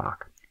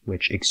Wilcock,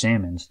 which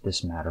examines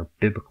this matter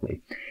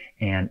biblically.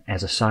 And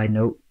as a side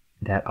note,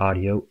 that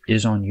audio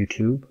is on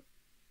YouTube.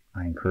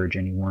 I encourage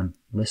anyone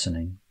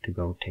listening to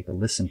go take a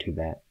listen to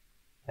that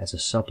as a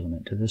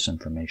supplement to this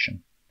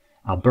information.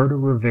 Alberto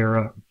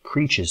Rivera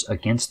preaches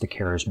against the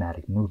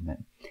charismatic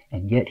movement,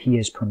 and yet he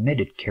has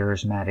permitted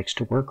charismatics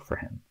to work for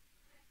him.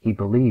 He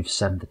believes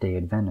Seventh-day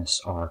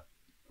Adventists are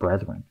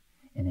brethren.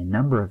 In a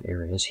number of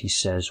areas he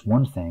says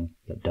one thing,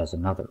 yet does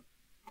another.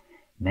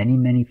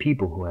 Many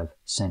people who have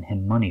sent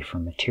him money for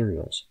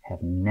materials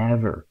have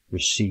never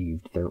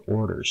received their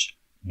orders,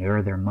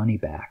 nor their money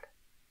back.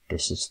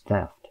 This is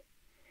theft.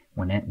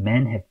 When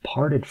men have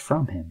parted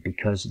from him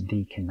because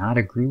they cannot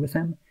agree with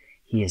him,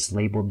 he has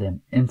labeled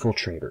them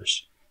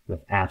infiltrators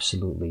with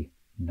absolutely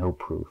no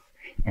proof.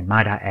 And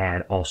might I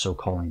add, also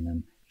calling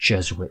them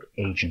Jesuit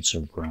agents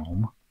of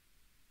Rome.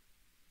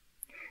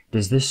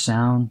 Does this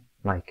sound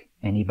like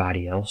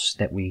anybody else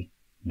that we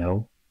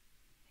know?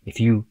 If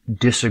you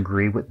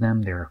disagree with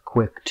them, they're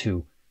quick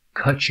to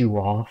cut you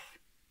off,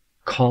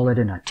 call it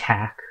an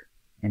attack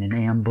and an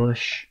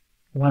ambush.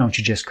 Why don't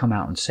you just come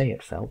out and say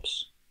it,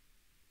 Phelps?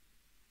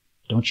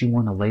 Don't you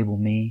want to label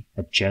me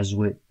a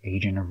Jesuit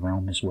agent of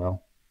Rome as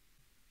well?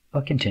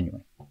 But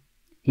continuing,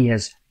 he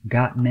has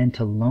got men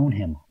to loan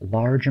him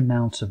large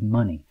amounts of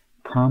money,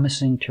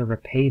 promising to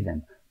repay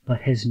them,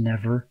 but has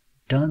never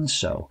done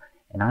so.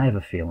 And I have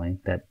a feeling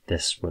that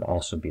this would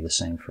also be the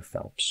same for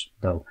Phelps.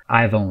 Though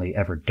I've only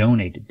ever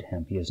donated to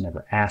him, he has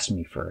never asked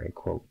me for a,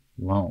 quote,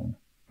 loan.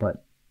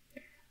 But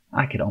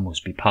I could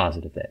almost be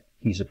positive that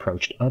he's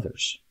approached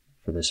others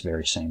for this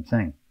very same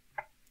thing.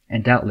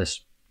 And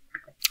doubtless,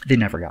 they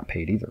never got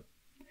paid either.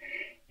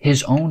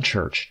 His own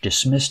church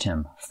dismissed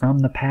him from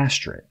the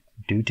pastorate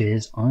due to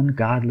his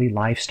ungodly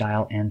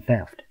lifestyle and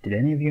theft. Did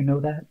any of you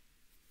know that?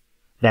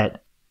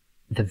 That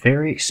the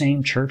very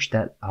same church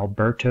that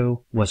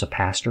Alberto was a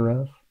pastor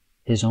of,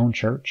 his own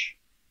church,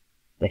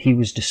 that he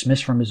was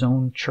dismissed from his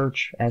own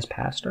church as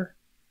pastor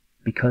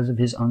because of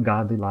his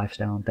ungodly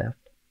lifestyle and theft?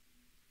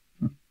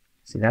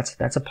 See,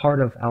 that's a part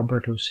of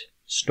Alberto's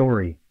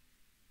story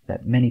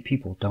that many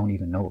people don't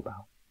even know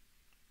about,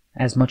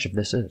 as much of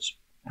this is.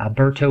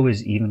 Alberto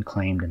has even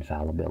claimed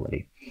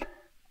infallibility.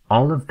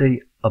 All of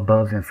the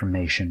above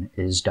information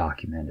is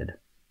documented.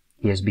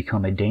 He has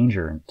become a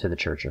danger to the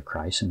Church of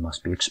Christ and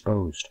must be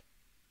exposed.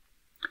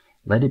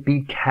 Let it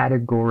be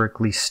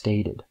categorically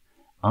stated,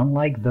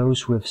 unlike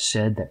those who have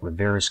said that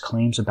Rivera's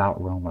claims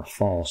about Rome are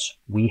false,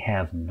 we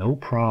have no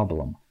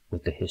problem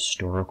with the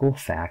historical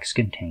facts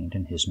contained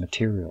in his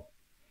material.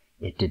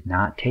 It did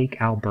not take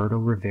Alberto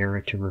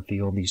Rivera to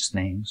reveal these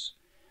things.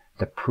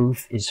 The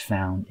proof is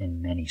found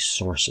in many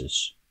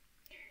sources.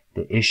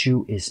 The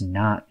issue is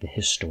not the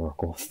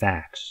historical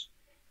facts.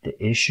 The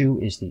issue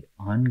is the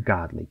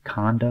ungodly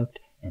conduct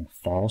and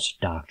false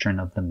doctrine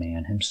of the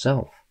man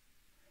himself.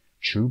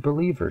 True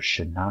believers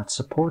should not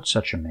support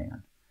such a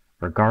man,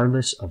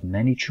 regardless of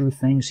many true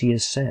things he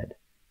has said.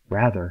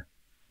 Rather,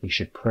 they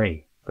should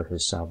pray for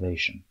his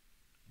salvation.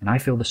 And I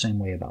feel the same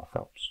way about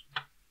Phelps.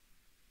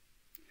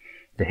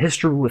 The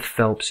history with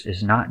Phelps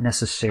is not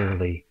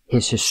necessarily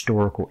his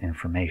historical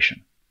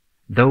information,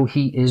 though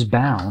he is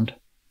bound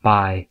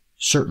by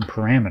certain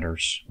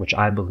parameters, which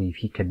I believe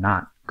he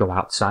cannot go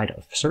outside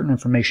of. Certain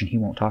information he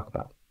won't talk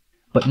about.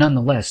 But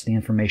nonetheless, the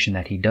information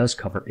that he does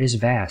cover is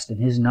vast,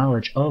 and his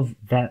knowledge of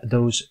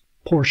those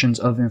portions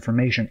of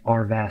information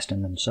are vast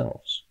in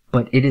themselves.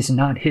 But it is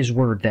not his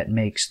word that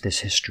makes this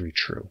history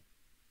true.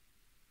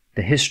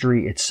 The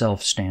history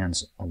itself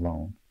stands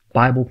alone.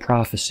 Bible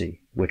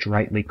prophecy, which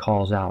rightly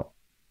calls out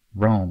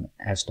Rome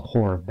as the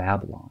whore of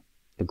Babylon,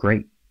 the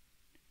Great,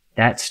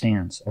 that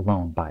stands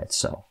alone by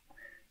itself.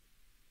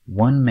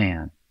 One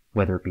man,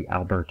 whether it be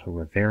Alberto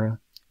Rivera,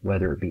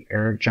 whether it be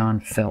Eric Jon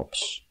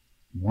Phelps,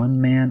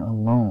 one man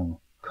alone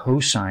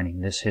co-signing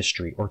this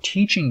history or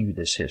teaching you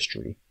this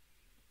history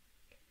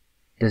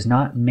does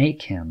not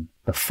make him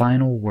the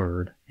final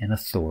word and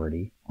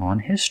authority on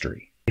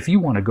history. If you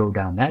want to go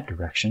down that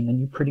direction, then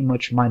you pretty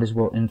much might as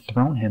well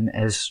enthrone him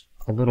as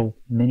a little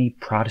mini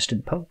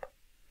Protestant Pope,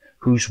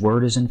 whose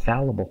word is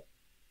infallible.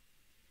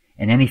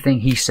 And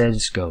anything he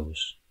says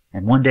goes.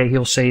 And one day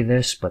he'll say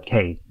this, but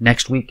hey,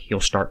 next week he'll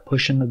start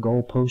pushing the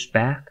goalpost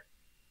back,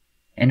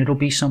 and it'll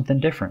be something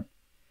different.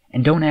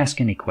 And don't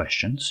ask any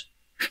questions.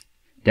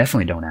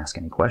 Definitely don't ask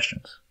any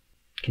questions.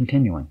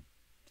 Continuing.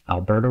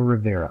 Alberto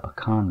Rivera, a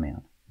con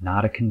man,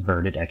 not a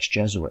converted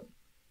ex-Jesuit.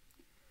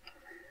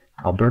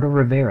 Alberto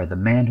Rivera, the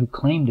man who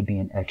claimed to be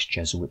an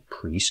ex-Jesuit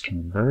priest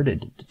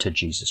converted to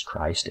Jesus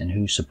Christ and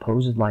whose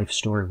supposed life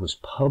story was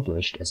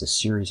published as a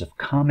series of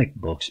comic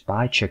books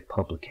by Chick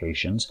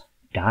Publications,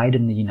 died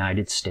in the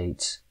United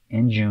States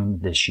in June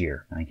this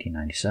year,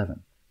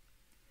 1997.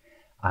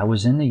 I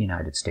was in the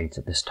United States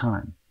at this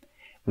time.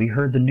 We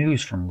heard the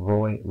news from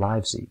Roy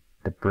Livesey,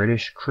 the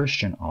British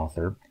Christian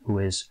author who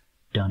has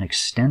done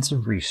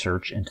extensive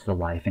research into the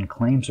life and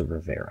claims of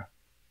Rivera.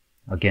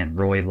 Again,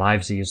 Roy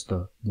Livesey is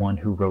the one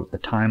who wrote the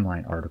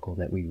timeline article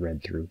that we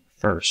read through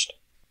first.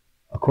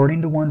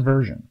 According to one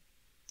version,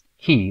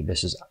 he,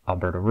 this is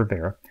Alberto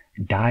Rivera,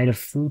 died of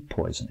food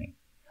poisoning.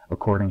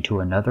 According to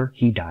another,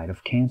 he died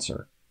of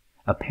cancer.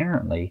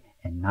 Apparently,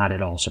 and not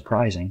at all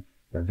surprising,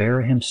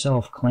 Rivera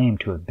himself claimed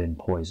to have been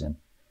poisoned,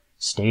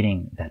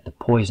 stating that the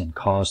poison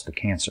caused the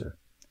cancer.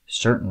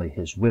 Certainly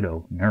his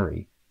widow,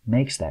 Nuri,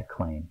 makes that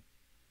claim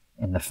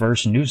in the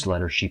first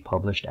newsletter she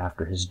published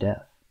after his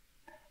death.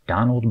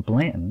 Donald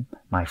Blanton,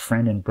 my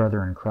friend and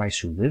brother in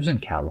Christ who lives in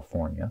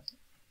California,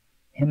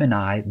 him and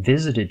I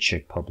visited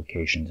Chick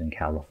Publications in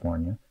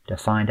California to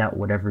find out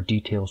whatever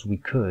details we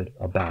could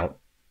about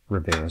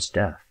Rivera's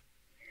death.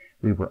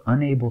 We were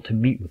unable to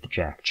meet with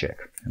Jack Chick,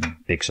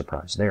 big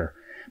surprise there,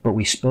 but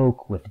we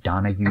spoke with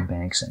Donna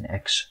Eubanks, an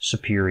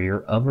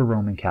ex-superior of a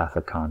Roman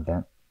Catholic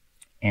convent,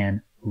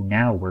 and who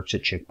now works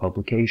at Chick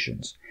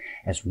Publications.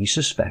 As we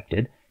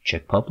suspected,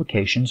 Chick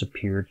Publications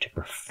appeared to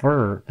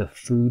prefer the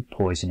food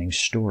poisoning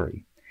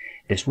story.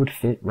 This would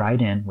fit right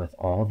in with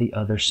all the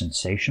other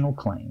sensational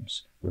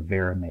claims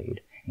Rivera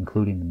made,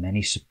 including the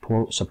many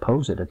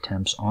supposed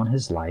attempts on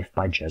his life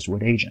by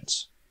Jesuit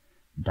agents.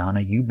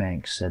 Donna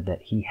Eubanks said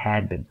that he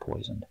had been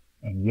poisoned,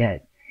 and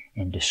yet,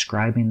 in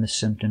describing the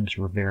symptoms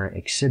Rivera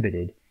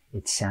exhibited,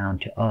 it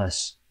sounded to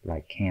us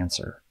like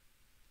cancer.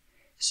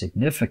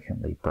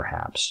 Significantly,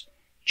 perhaps,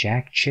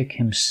 Jack Chick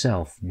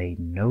himself made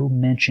no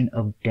mention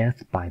of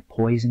death by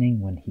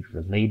poisoning when he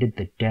related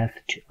the death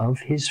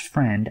of his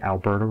friend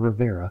Alberto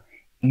Rivera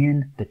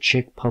in the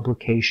Chick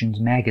Publications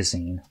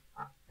magazine,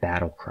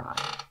 Battle Cry.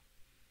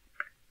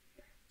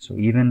 So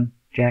even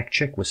Jack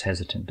Chick was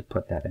hesitant to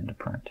put that into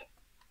print.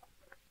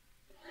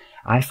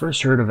 I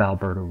first heard of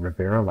Alberto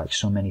Rivera, like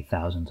so many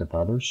thousands of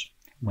others,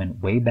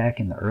 when way back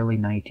in the early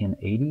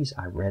 1980s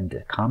I read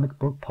the comic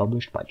book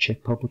published by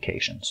Chick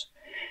Publications.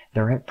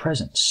 There are at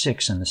present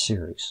 6 in the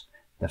series.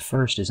 The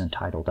first is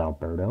entitled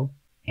Alberto,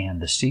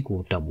 and the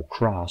sequel, Double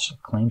Cross,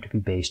 claimed to be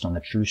based on the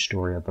true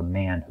story of a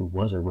man who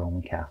was a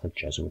Roman Catholic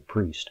Jesuit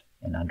priest,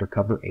 an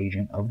undercover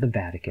agent of the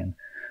Vatican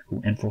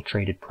who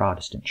infiltrated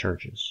Protestant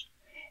churches,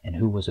 and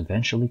who was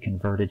eventually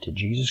converted to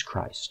Jesus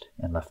Christ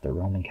and left the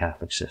Roman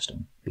Catholic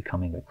system,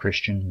 becoming a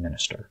Christian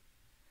minister.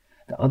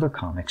 The other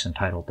comics,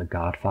 entitled The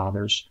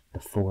Godfathers, The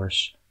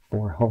Force,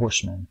 4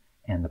 Horsemen,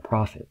 and The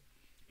Prophet,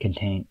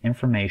 contain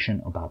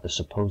information about the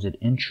supposed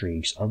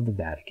intrigues of the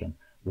Vatican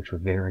which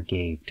Rivera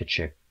gave to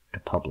Chick to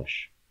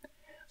publish.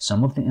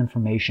 Some of the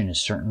information is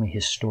certainly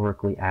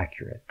historically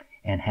accurate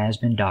and has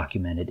been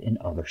documented in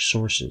other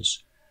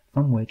sources,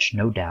 from which,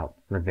 no doubt,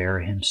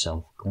 Rivera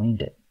himself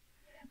gleaned it.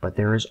 But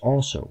there is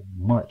also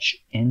much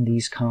in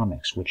these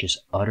comics which is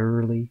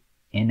utterly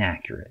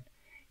inaccurate,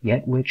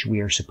 yet which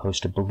we are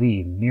supposed to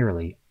believe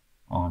merely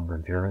on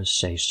Rivera's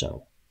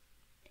say-so.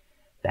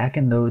 Back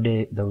in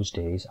those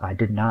days, I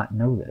did not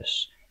know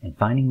this, and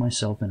finding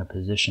myself in a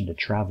position to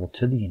travel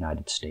to the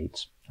United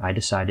States, I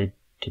decided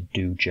to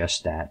do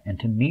just that and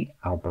to meet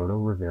Alberto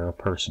Rivera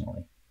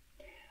personally.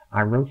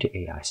 I wrote to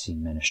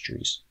AIC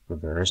Ministries,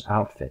 Rivera's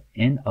outfit,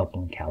 in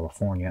Upland,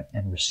 California,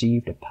 and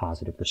received a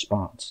positive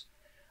response.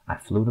 I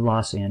flew to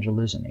Los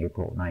Angeles in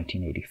April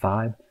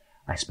 1985.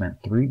 I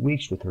spent 3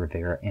 weeks with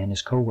Rivera and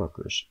his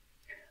co-workers,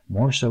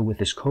 more so with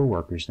his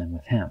co-workers than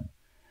with him.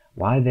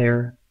 Why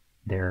there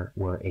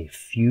were a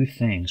few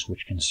things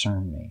which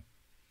concerned me.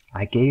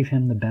 I gave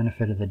him the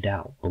benefit of the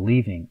doubt,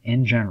 believing,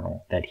 in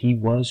general, that he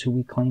was who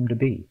he claimed to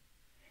be.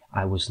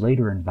 I was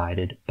later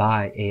invited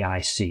by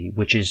AIC,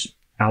 which is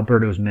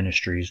Alberto's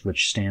Ministries,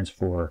 which stands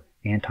for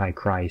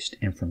Antichrist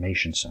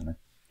Information Center.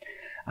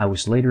 I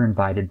was later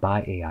invited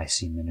by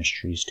AIC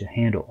Ministries to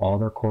handle all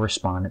their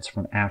correspondence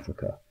from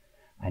Africa.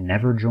 I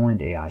never joined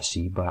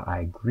AIC, but I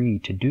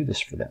agreed to do this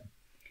for them.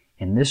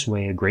 In this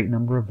way, a great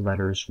number of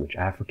letters which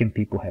African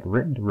people had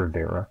written to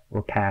Rivera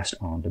were passed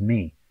on to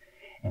me.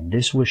 And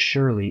this was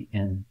surely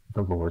in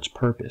the Lord's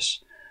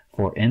purpose,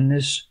 for in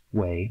this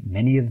way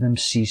many of them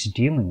ceased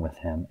dealing with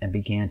him and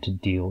began to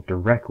deal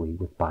directly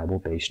with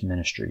Bible-based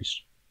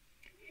ministries.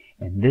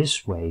 In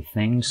this way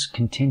things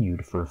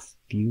continued for a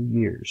few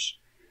years.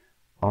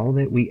 All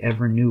that we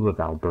ever knew of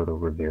Alberto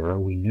Rivera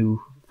we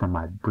knew from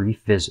my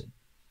brief visit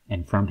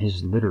and from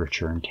his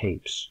literature and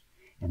tapes.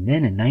 And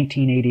then in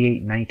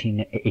 1988 and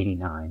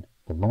 1989,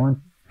 the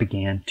Lord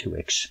began to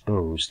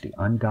expose the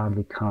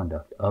ungodly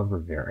conduct of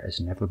Rivera as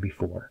never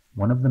before.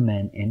 One of the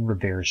men in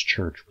Rivera's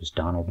church was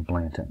Donald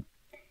Blanton.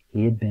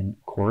 He had been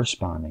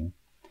corresponding.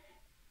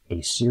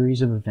 A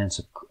series of events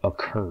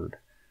occurred,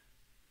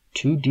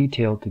 too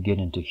detailed to get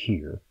into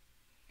here,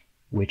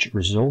 which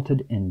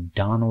resulted in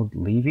Donald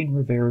leaving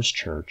Rivera's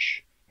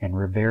church, and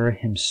Rivera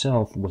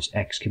himself was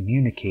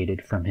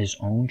excommunicated from his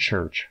own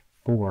church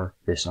for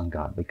this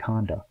ungodly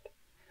conduct.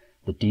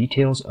 The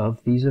details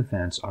of these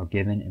events are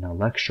given in a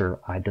lecture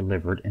I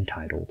delivered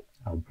entitled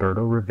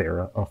Alberto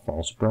Rivera, a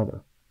False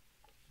Brother,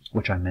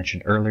 which I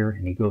mentioned earlier,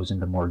 and he goes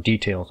into more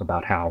details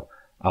about how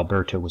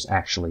Alberto was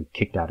actually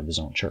kicked out of his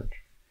own church.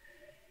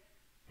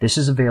 This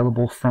is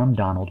available from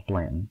Donald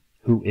Blanton,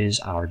 who is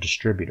our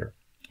distributor.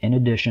 In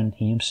addition,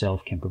 he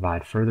himself can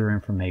provide further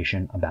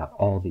information about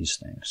all these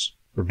things.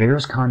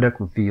 Rivera's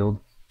conduct revealed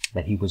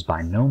that he was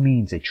by no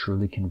means a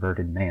truly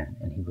converted man,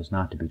 and he was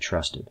not to be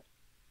trusted.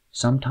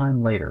 Some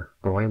time later,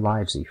 Roy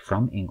Livesey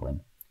from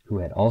England, who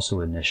had also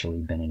initially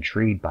been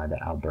intrigued by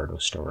the Alberto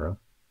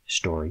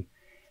story,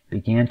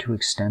 began to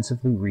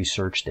extensively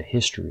research the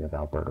history of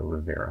Alberto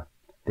Rivera,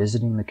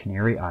 visiting the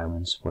Canary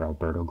Islands where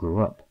Alberto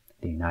grew up,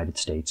 the United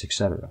States,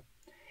 etc.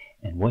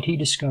 And what he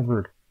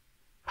discovered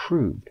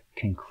proved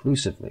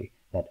conclusively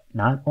that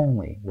not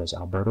only was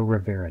Alberto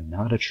Rivera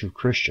not a true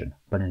Christian,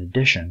 but in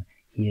addition,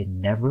 he had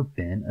never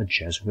been a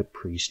Jesuit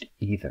priest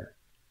either.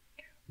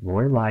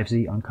 Roy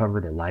Livesey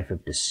uncovered a life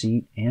of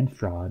deceit and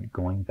fraud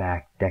going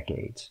back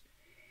decades.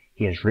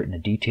 He has written a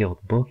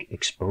detailed book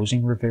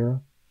exposing Rivera,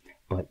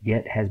 but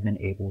yet has been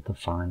able to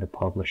find a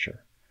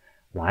publisher.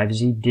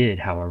 Livesey did,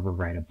 however,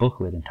 write a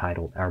booklet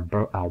entitled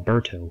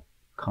Alberto,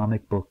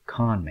 Comic Book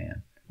Con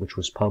Man, which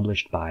was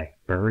published by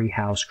Bury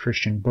House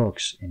Christian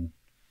Books in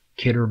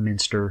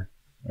Kidderminster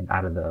and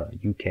out of the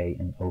UK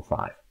in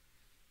 2005.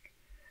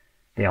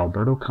 The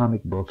Alberto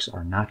comic books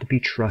are not to be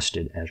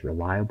trusted as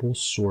reliable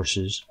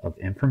sources of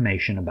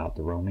information about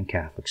the Roman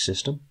Catholic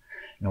system,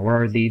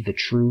 nor are they the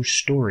true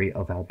story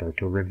of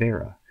Alberto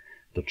Rivera.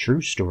 The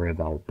true story of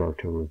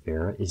Alberto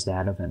Rivera is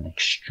that of an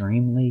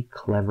extremely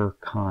clever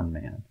con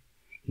man.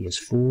 He has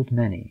fooled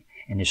many,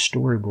 and his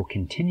story will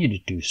continue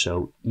to do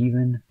so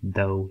even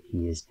though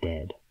he is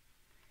dead.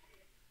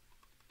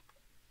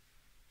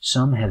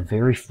 Some have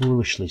very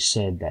foolishly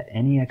said that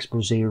any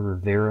expose of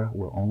Rivera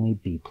will only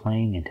be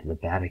playing into the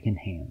Vatican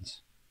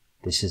hands.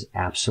 This is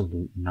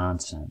absolute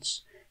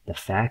nonsense. The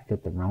fact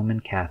that the Roman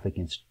Catholic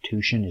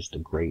institution is the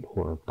great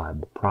whore of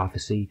Bible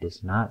prophecy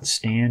does not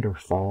stand or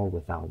fall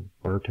with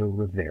Alberto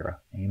Rivera.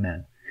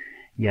 Amen.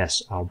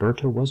 Yes,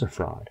 Alberto was a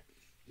fraud.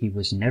 He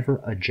was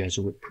never a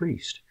Jesuit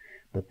priest.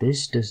 But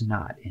this does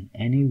not in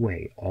any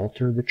way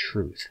alter the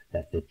truth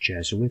that the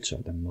Jesuits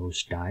are the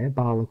most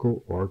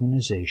diabolical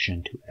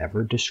organization to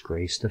ever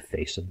disgrace the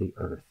face of the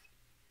earth.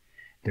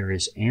 There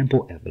is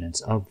ample evidence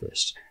of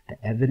this,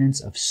 the evidence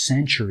of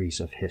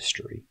centuries of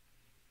history.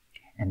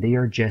 And they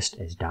are just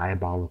as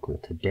diabolical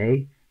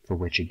today, for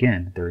which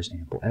again there is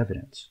ample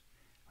evidence.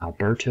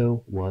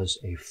 Alberto was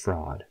a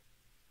fraud.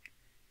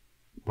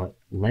 But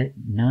let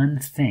none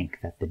think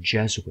that the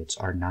Jesuits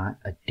are not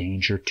a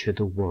danger to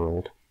the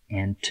world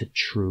and to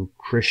true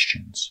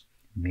Christians,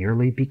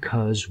 merely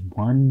because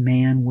one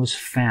man was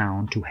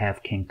found to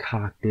have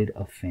concocted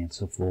a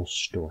fanciful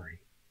story.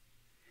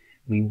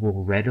 We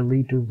will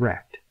readily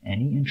direct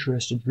any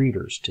interested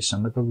readers to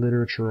some of the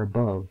literature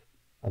above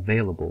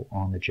available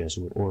on the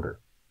Jesuit order.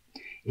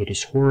 It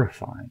is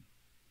horrifying.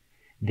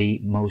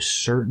 They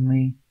most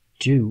certainly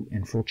do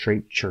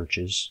infiltrate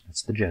churches,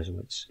 that's the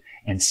Jesuits,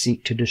 and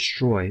seek to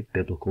destroy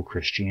biblical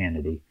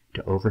Christianity,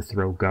 to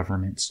overthrow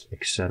governments,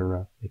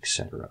 etc.,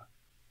 etc.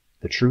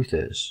 The truth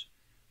is,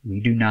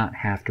 we do not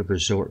have to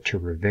resort to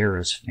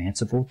Rivera's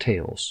fanciful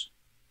tales.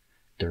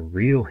 The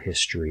real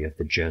history of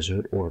the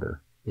Jesuit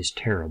order is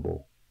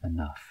terrible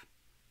enough.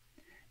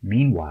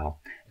 Meanwhile,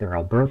 their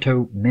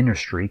Alberto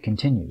ministry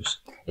continues.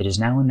 It is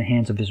now in the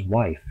hands of his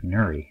wife,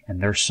 Nuri,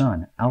 and their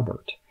son,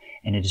 Albert,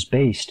 and it is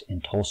based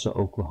in Tulsa,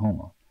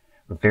 Oklahoma.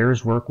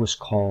 Rivera's work was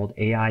called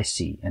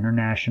AIC,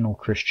 International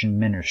Christian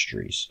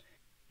Ministries,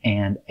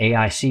 and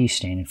AIC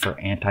standing for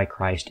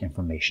Antichrist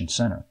Information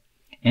Center.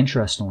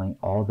 Interestingly,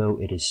 although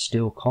it is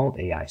still called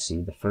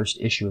AIC, the first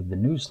issue of the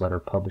newsletter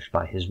published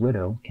by his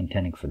widow,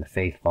 Contending for the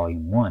Faith,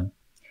 Volume 1,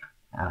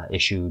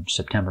 issued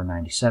September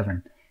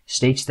 97,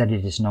 states that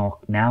it is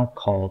now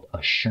called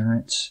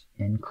Assurance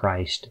in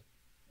Christ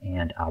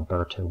and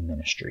Alberto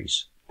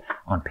Ministries.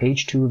 On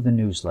page 2 of the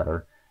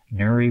newsletter,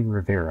 Nuri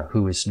Rivera,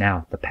 who is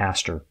now the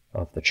pastor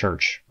of the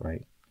church,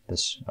 right,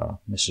 this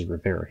Mrs.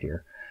 Rivera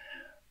here,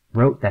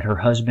 wrote that her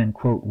husband,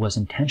 quote, was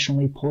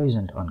intentionally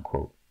poisoned,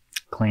 unquote,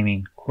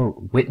 claiming,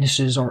 quote,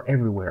 witnesses are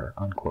everywhere,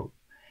 unquote.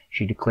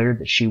 She declared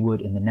that she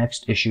would, in the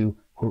next issue,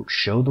 quote,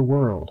 show the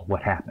world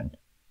what happened.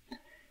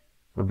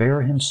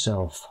 Rivera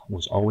himself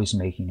was always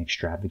making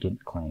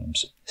extravagant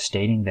claims,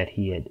 stating that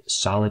he had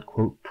solid,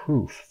 quote,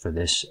 proof for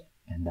this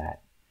and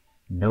that.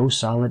 No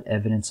solid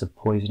evidence of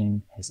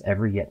poisoning has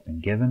ever yet been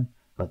given,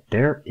 but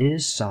there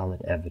is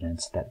solid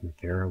evidence that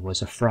Rivera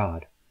was a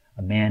fraud,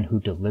 a man who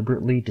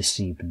deliberately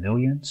deceived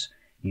millions,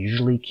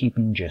 usually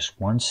keeping just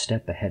one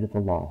step ahead of the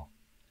law.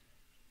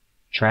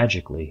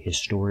 Tragically, his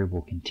story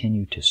will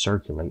continue to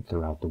circulate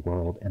throughout the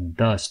world, and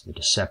thus the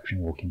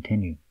deception will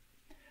continue.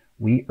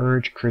 We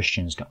urge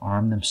Christians to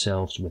arm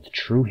themselves with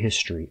true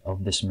history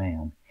of this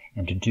man,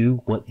 and to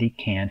do what they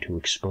can to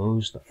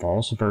expose the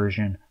false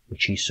version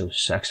which he so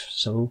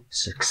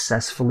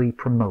successfully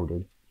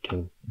promoted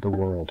to the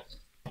world.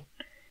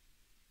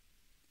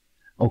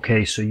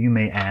 Okay, so you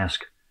may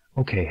ask,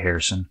 okay,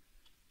 Harrison,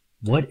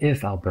 what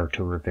if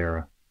Alberto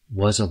Rivera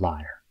was a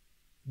liar?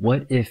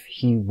 What if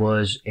he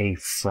was a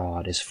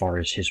fraud as far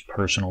as his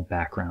personal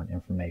background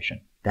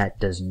information? That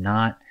does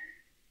not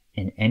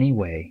in any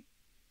way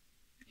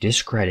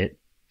discredit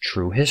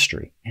true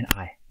history, and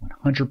I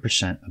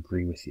 100%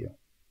 agree with you.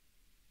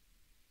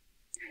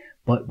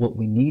 But what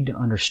we need to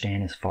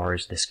understand as far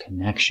as this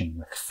connection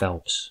with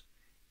Phelps,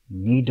 we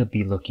need to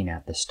be looking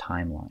at this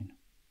timeline.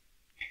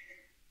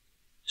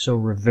 So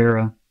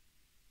Rivera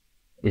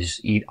is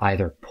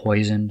either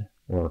poisoned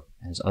or,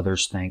 as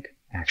others think,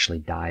 actually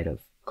died of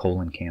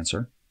colon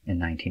cancer in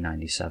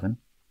 1997.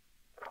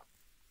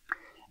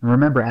 And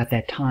remember, at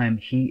that time,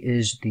 he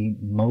is the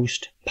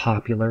most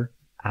popular,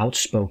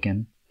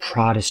 outspoken,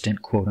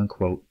 Protestant,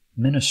 quote-unquote,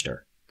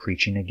 minister,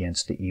 preaching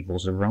against the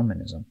evils of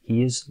Romanism.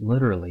 He is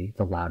literally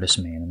the loudest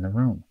man in the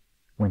room.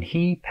 When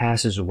he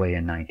passes away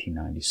in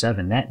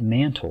 1997, that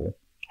mantle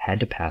had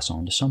to pass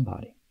on to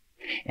somebody.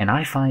 And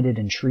I find it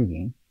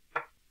intriguing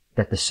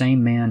that the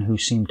same man who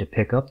seemed to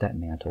pick up that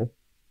mantle,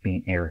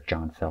 being Eric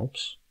Jon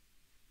Phelps,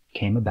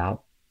 came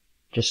about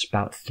just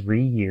about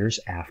 3 years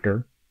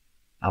after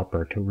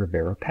Alberto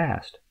Rivera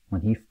passed,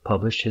 when he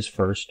published his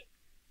first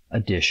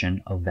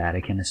edition of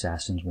Vatican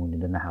Assassins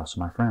Wounded in the House of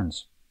My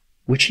Friends,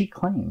 which he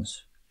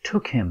claims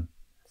took him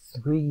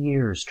 3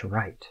 years to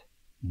write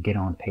and get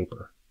on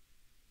paper.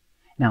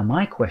 Now,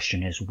 my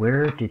question is,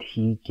 where did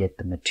he get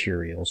the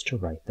materials to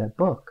write that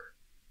book?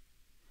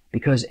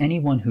 Because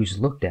anyone who's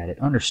looked at it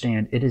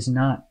understand it is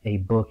not a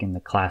book in the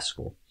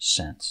classical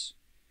sense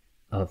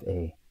of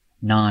a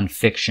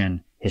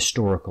non-fiction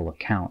historical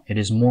account. It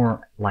is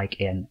more like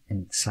an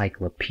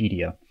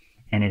encyclopedia,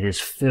 and it is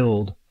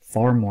filled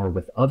far more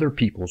with other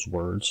people's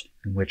words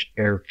in which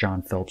Eric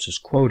Jon Phelps is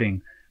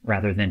quoting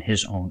rather than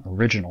his own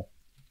original.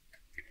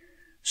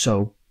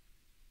 So,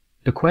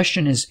 the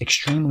question is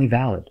extremely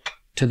valid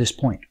to this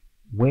point.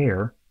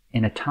 Where,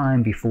 in a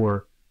time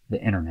before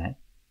the internet,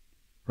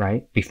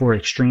 right, before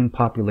extreme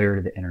popularity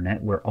of the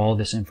internet, where all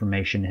this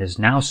information has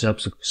now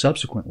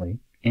subsequently,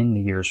 in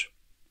the years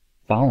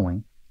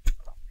following,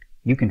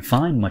 you can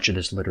find much of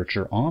this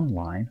literature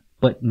online,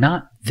 but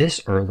not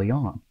this early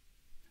on.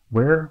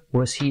 Where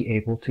was he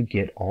able to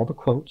get all the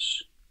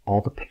quotes,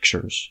 all the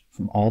pictures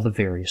from all the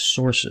various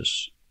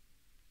sources?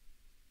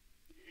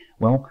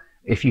 Well,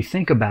 if you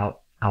think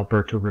about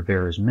Alberto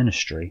Rivera's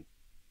ministry,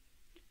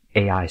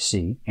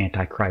 AIC,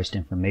 Antichrist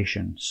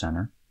Information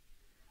Center,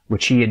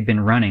 which he had been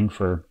running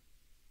for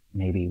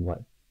maybe,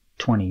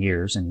 20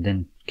 years, and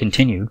then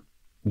continued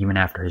even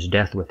after his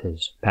death with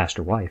his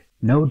pastor wife,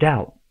 no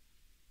doubt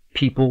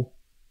people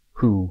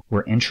who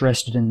were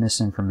interested in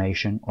this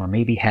information, or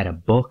maybe had a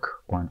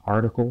book or an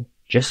article,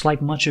 just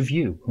like much of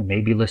you who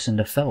maybe listen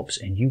to Phelps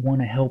and you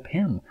want to help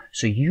him,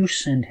 so you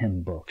send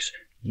him books,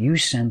 you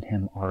send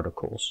him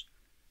articles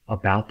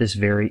about this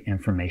very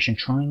information,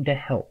 trying to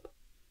help,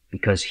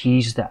 because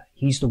he's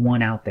the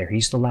one out there,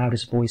 he's the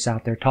loudest voice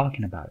out there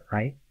talking about it,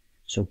 right?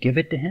 So give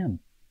it to him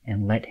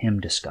and let him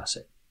discuss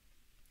it.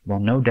 Well,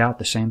 no doubt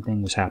the same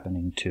thing was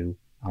happening to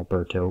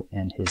Alberto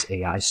and his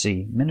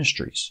AIC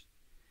ministries.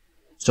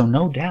 So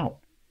no doubt,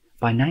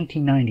 by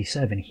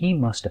 1997, he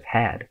must have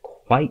had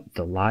quite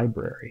the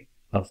library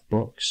of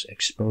books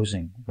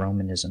exposing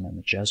Romanism and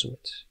the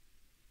Jesuits.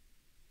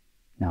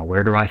 Now,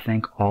 where do I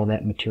think all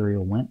that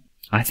material went?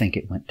 I think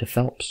it went to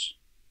Phelps.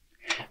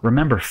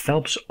 Remember,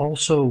 Phelps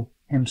also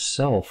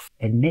himself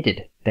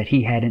admitted that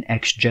he had an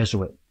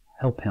ex-Jesuit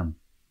help him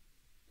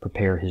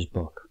prepare his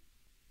book.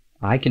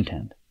 I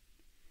contend,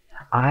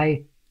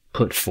 I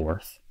put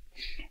forth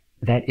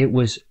that it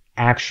was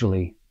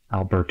actually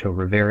Alberto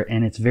Rivera,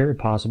 and it's very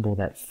possible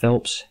that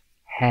Phelps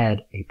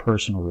had a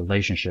personal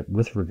relationship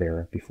with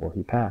Rivera before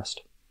he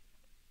passed.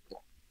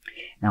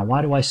 Now,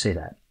 why do I say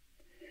that?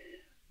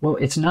 Well,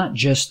 it's not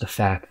just the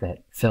fact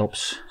that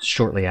Phelps,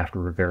 shortly after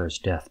Rivera's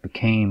death,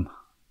 became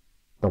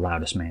the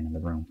loudest man in the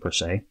room, per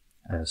se,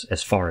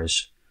 as far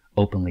as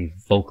openly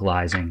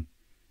vocalizing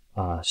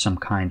some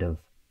kind of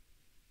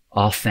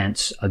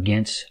offense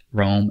against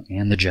Rome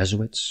and the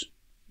Jesuits.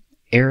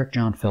 Eric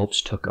Jon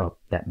Phelps took up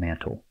that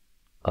mantle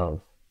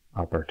of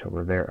Alberto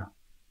Rivera.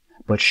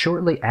 But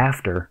shortly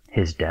after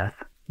his death,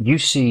 you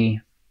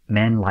see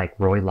men like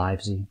Roy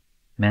Livesey,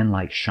 men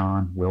like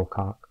Sean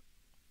Wilcock,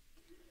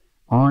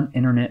 on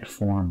internet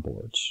forum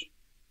boards.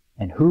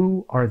 And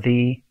who are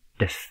they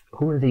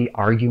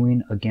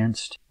arguing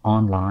against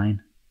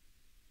online?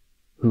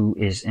 Who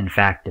is in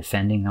fact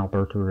defending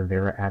Alberto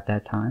Rivera at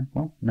that time?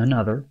 Well, none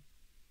other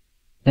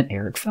than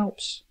Eric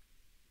Phelps.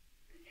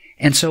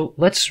 And so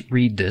let's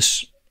read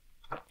this,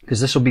 because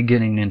this will be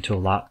getting into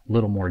a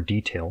little more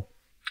detail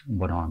in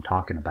what I'm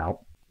talking about.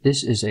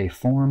 This is a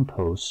forum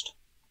post,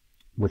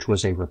 which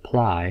was a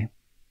reply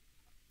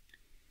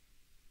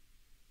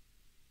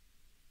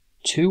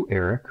to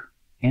Eric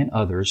and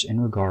others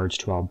in regards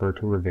to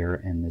Alberto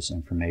Rivera and this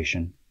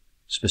information,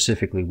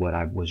 specifically what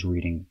I was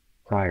reading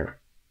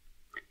prior.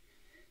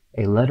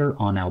 A letter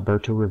on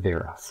Alberto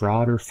Rivera,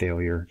 fraud or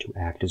failure to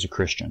act as a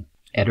Christian.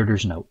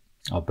 Editor's note.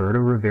 Alberto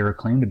Rivera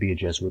claimed to be a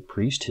Jesuit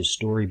priest, his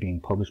story being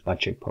published by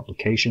Czech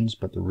publications,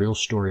 but the real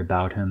story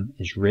about him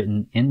is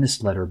written in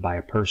this letter by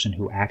a person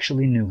who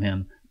actually knew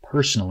him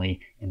personally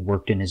and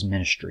worked in his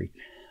ministry.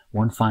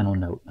 One final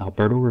note.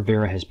 Alberto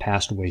Rivera has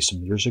passed away some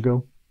years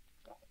ago.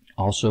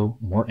 Also,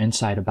 more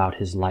insight about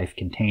his life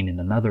contained in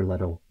another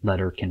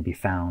letter can be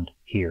found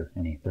here,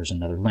 and there's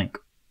another link.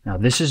 Now,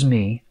 this is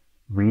me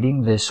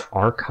reading this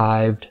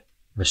archived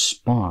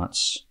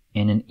response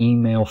in an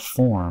email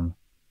form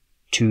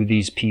to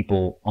these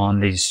people on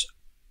these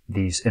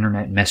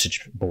internet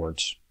message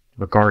boards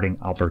regarding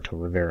Alberto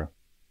Rivera.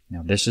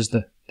 Now, this is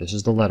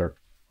the letter.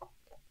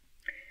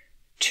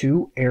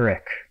 To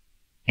Eric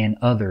and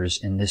others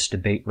in this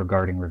debate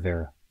regarding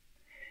Rivera.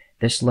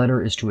 This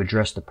letter is to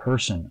address the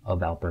person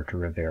of Alberto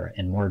Rivera,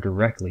 and more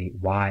directly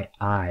why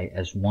I,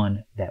 as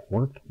one that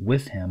worked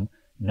with him,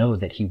 know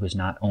that he was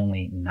not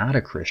only not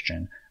a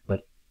Christian,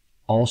 but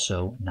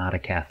also not a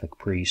Catholic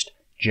priest,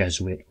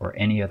 Jesuit, or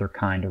any other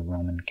kind of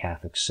Roman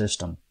Catholic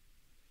system,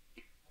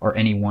 or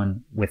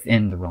anyone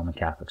within the Roman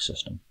Catholic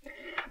system.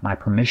 My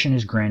permission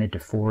is granted to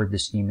forward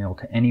this email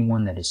to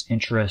anyone that is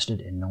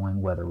interested in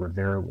knowing whether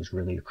Rivera was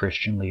really a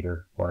Christian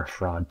leader or a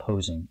fraud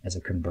posing as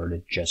a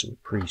converted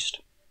Jesuit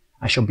priest.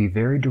 I shall be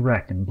very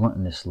direct and blunt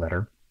in this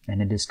letter,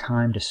 and it is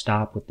time to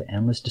stop with the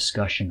endless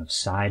discussion of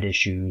side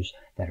issues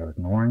that are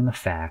ignoring the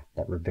fact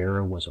that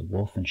Rivera was a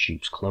wolf in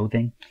sheep's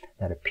clothing,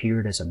 that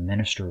appeared as a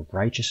minister of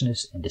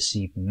righteousness and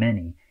deceived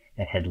many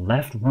that had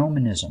left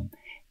Romanism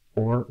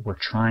or were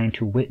trying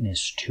to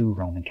witness to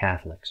Roman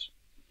Catholics.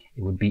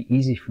 It would be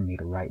easy for me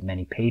to write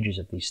many pages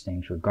of these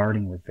things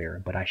regarding Rivera,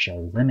 but I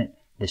shall limit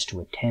this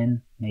to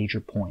 10 major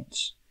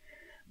points.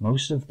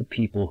 Most of the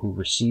people who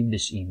received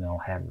this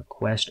email have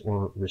requested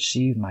or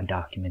received my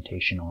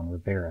documentation on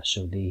Rivera,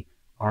 so they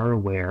are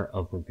aware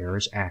of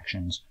Rivera's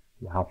actions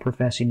while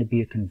professing to be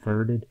a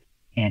converted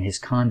and his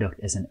conduct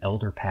as an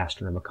elder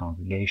pastor of a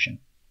congregation.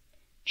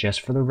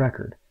 Just for the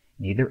record,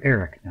 neither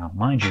Eric, now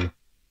mind you,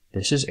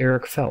 this is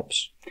Eric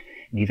Phelps,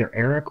 neither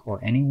Eric or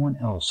anyone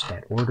else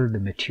that ordered the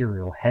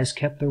material has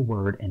kept their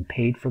word and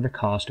paid for the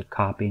cost of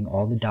copying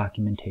all the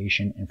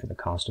documentation and for the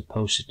cost of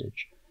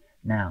postage.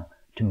 Now,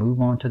 to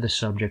move on to the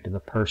subject of the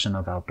person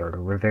of Alberto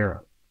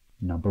Rivera.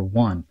 Number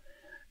 1,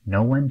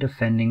 no one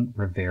defending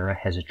Rivera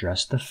has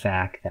addressed the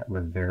fact that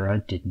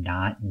Rivera did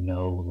not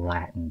know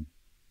Latin.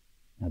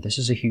 Now, this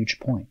is a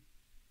huge point.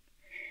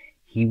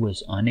 He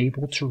was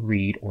unable to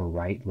read or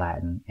write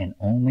Latin and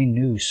only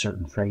knew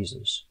certain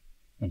phrases.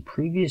 In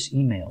previous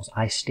emails,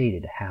 I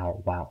stated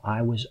how, while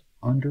I was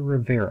under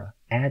Rivera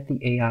at the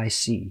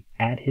AIC,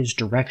 at his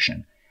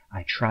direction,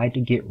 I tried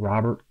to get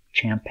Robert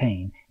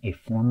Champagne, a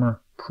former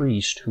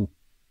priest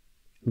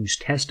whose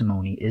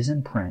testimony is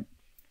in print,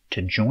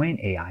 to join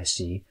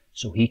AIC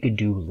so he could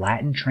do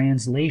Latin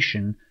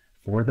translation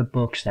for the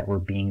books that were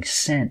being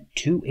sent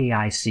to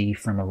AIC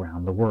from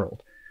around the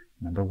world.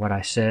 Remember what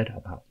I said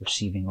about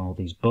receiving all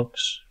these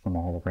books from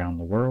all around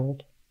the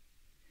world?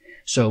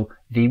 So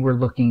they were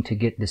looking to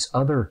get this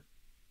other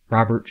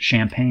Robert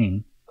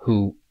Champagne,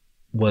 who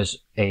was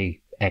a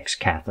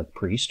ex-Catholic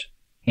priest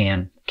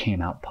and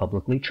came out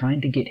publicly, trying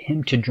to get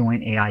him to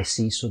join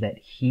AIC so that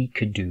he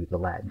could do the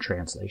Latin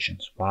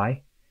translations.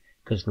 Why?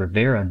 Because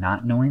Rivera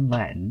not knowing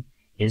Latin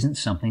isn't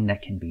something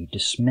that can be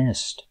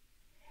dismissed.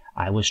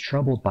 I was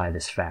troubled by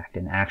this fact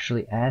and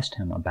actually asked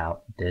him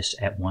about this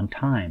at one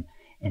time,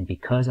 and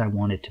because I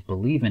wanted to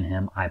believe in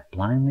him, I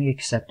blindly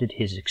accepted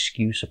his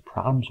excuse of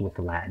problems with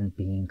Latin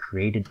being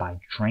created by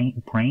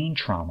brain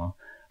trauma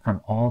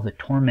from all the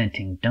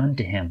tormenting done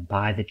to him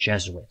by the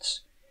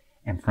Jesuits,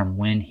 and from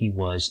when he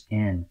was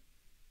in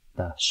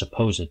the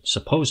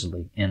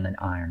supposedly in the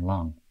iron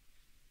lung.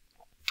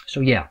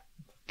 So yeah,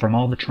 from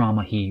all the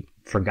trauma, he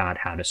forgot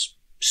how to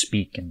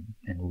speak and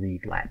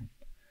read Latin.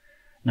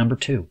 Number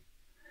 2,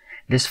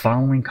 this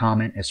following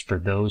comment is for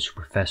those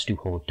who profess to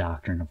hold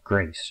doctrine of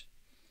grace.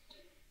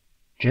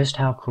 Just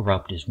how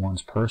corrupt is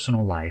one's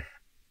personal life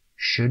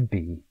should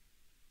be,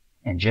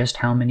 and just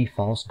how many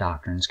false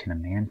doctrines can a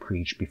man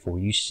preach before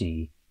you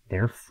see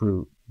their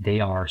fruit, they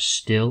are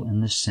still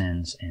in the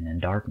sins and in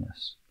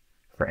darkness.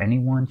 For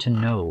anyone to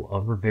know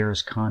of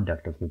Rivera's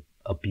conduct of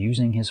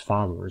abusing his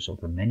followers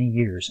over many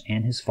years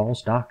and his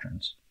false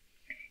doctrines,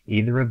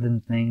 either of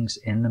them things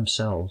in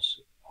themselves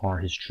are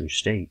his true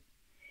state,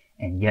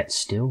 and yet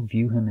still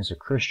view him as a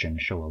Christian,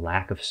 show a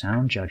lack of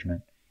sound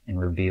judgment and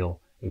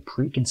reveal a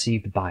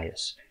preconceived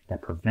bias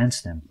that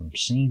prevents them from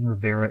seeing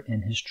Rivera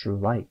in his true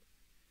light.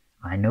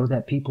 I know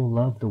that people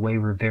love the way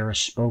Rivera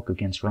spoke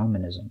against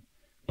Romanism,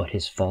 but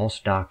his false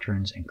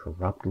doctrines and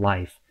corrupt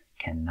life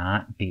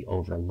cannot be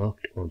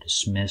overlooked or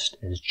dismissed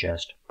as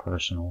just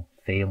personal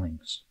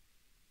failings.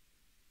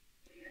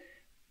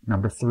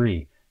 Number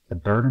 3, the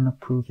burden of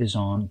proof is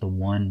on the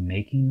one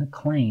making the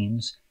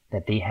claims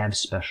that they have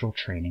special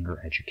training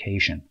or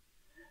education.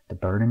 The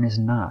burden is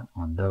not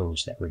on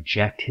those that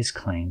reject his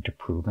claim to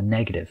prove a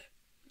negative.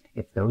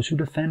 If those who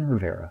defend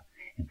Rivera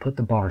and put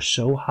the bar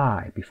so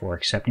high before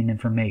accepting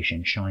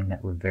information showing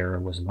that Rivera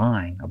was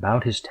lying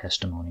about his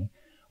testimony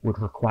would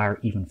require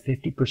even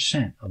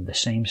 50% of the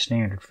same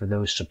standard for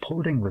those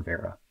supporting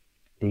Rivera,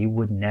 they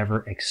would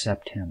never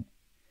accept him.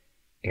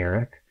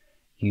 Eric,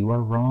 you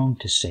are wrong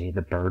to say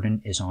the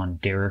burden is on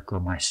Derek or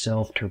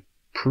myself to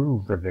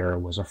prove Rivera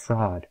was a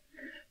fraud.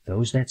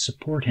 Those that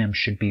support him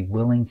should be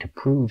willing to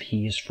prove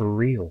he is for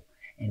real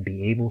and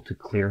be able to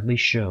clearly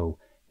show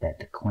that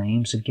the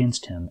claims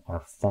against him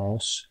are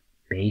false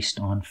based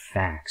on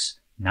facts,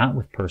 not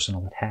with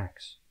personal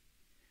attacks.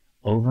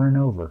 Over and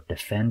over,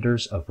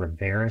 defenders of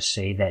Rivera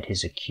say that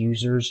his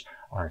accusers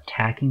are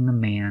attacking the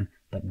man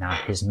but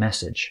not his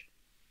message.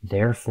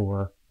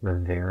 Therefore,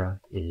 Rivera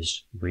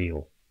is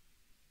real.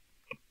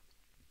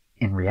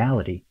 In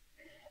reality,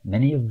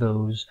 many of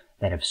those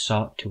that have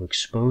sought to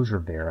expose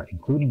Rivera,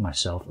 including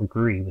myself,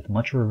 agree with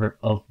much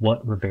of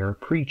what Rivera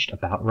preached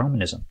about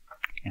Romanism.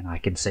 And I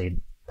can say,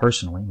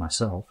 personally,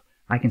 myself,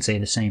 I can say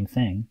the same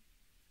thing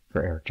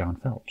for Eric Jon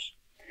Phelps.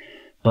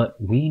 But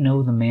we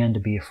know the man to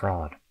be a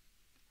fraud.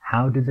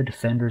 How do the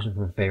defenders of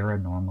Rivera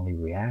normally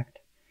react?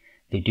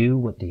 They do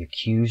what the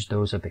accused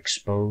those of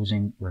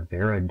exposing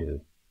Rivera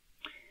do.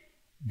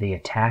 They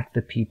attack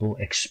the people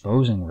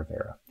exposing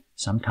Rivera.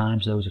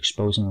 Sometimes those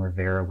exposing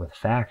Rivera with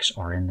facts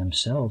are in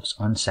themselves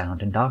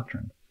unsound in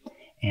doctrine,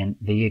 and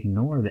they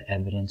ignore the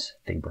evidence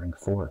they bring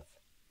forth.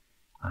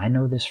 I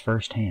know this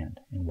firsthand,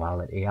 and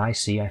while at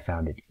AIC I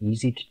found it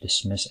easy to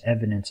dismiss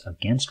evidence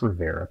against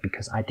Rivera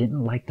because I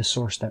didn't like the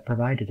source that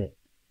provided it.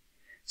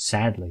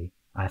 Sadly,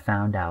 I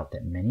found out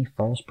that many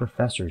false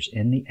professors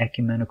in the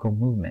ecumenical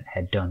movement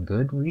had done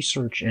good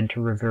research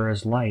into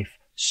Rivera's life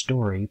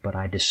story, but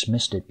I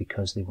dismissed it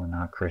because they were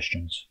not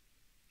Christians.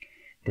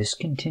 This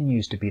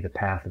continues to be the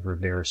path of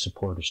Rivera's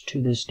supporters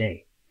to this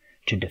day.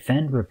 To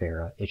defend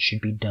Rivera, it should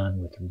be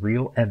done with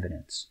real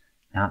evidence,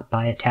 not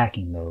by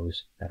attacking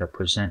those that are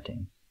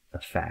presenting the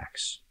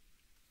facts.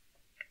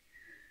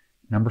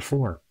 Number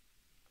 4.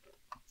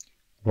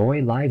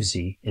 Roy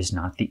Livesey is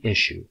not the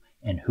issue,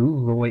 and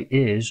who Roy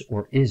is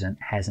or isn't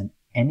hasn't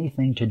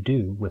anything to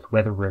do with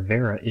whether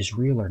Rivera is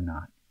real or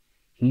not.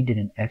 He did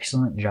an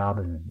excellent job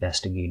of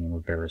investigating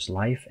Rivera's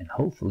life, and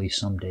hopefully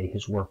someday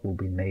his work will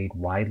be made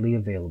widely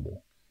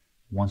available.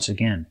 Once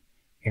again,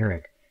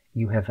 Eric,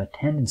 you have a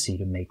tendency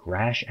to make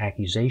rash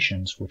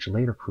accusations which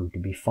later prove to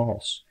be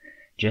false.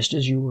 Just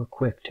as you were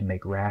quick to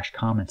make rash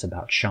comments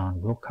about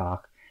Sean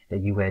Wilcock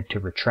that you had to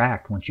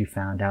retract once you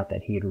found out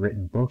that he had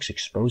written books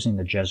exposing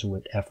the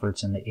Jesuit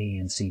efforts in the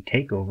ANC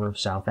takeover of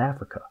South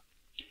Africa.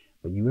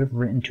 But you have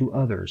written to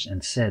others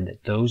and said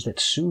that those that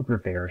sued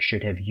Rivera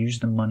should have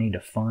used the money to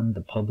fund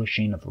the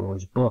publishing of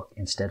Roy's book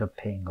instead of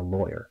paying a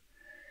lawyer.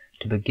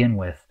 To begin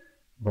with,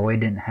 Roy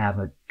didn't have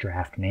a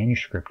draft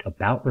manuscript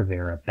about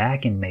Rivera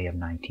back in May of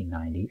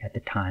 1990 at the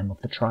time of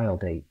the trial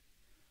date.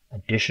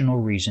 Additional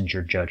reasons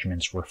your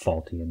judgments were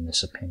faulty in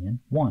this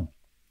opinion. 1.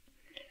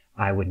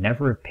 I would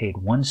never have paid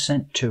 1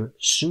 cent to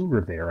sue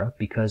Rivera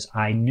because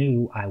I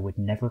knew I would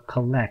never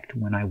collect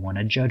when I won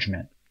a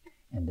judgment,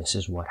 and this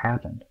is what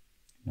happened.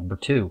 Number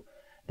 2,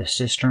 the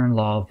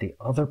sister-in-law of the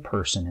other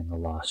person in the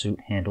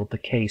lawsuit handled the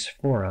case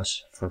for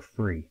us for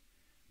free.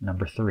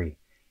 Number 3,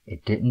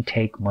 it didn't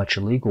take much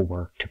legal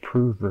work to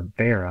prove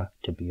Rivera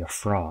to be a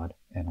fraud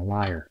and a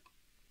liar.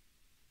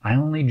 I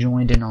only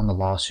joined in on the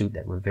lawsuit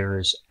that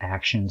Rivera's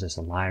actions as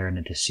a liar and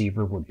a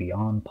deceiver would be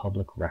on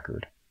public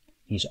record.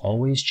 He's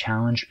always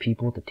challenged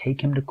people to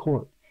take him to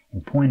court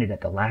and pointed at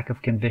the lack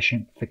of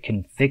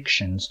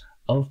convictions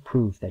of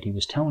proof that he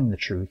was telling the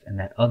truth and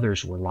that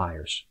others were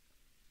liars.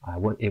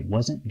 It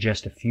wasn't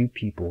just a few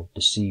people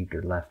deceived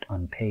or left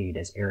unpaid,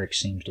 as Eric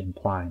seems to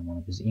imply in one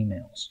of his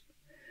emails.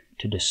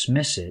 To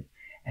dismiss it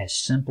as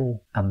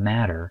simple a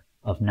matter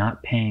of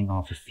not paying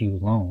off a few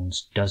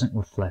loans doesn't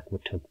reflect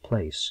what took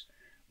place.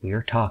 We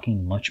are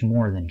talking much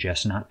more than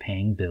just not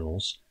paying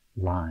bills,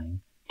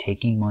 lying,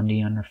 taking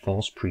money under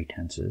false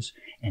pretenses,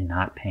 and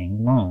not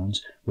paying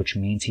loans, which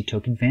means he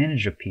took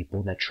advantage of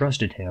people that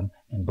trusted him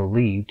and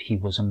believed he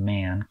was a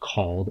man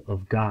called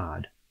of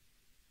God.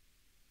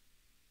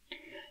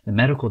 The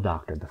medical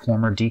doctor, the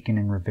former deacon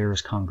in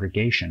Rivera's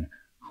congregation,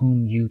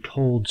 whom you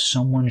told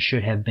someone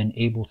should have been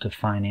able to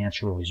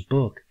finance Roy's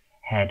book,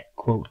 had,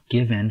 quote,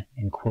 given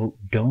and, quote,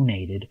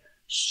 donated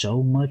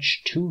so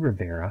much to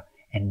Rivera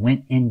and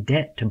went in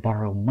debt to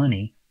borrow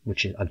money,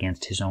 which is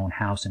against his own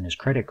house and his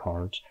credit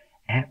cards,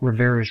 at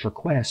Rivera's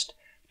request,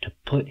 to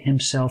put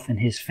himself and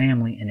his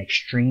family in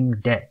extreme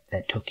debt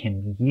that took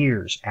him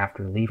years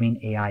after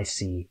leaving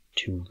AIC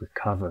to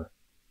recover.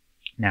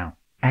 Now,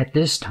 at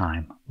this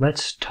time,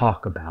 let's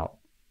talk about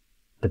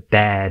the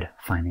bad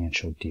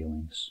financial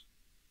dealings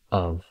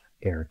of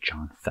Eric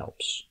Jon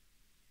Phelps.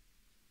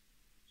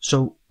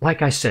 So,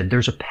 like I said,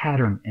 there's a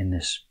pattern in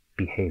this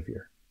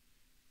behavior.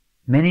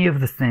 Many of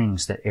the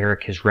things that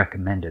Eric has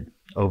recommended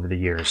over the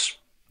years,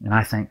 and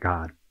I thank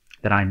God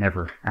that I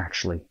never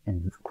actually,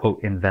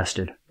 quote,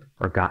 invested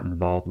or got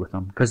involved with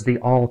them, because they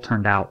all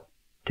turned out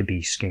to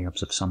be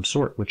scams of some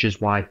sort, which is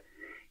why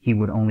he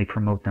would only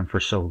promote them for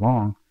so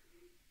long,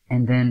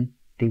 and then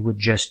they would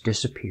just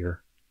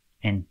disappear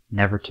and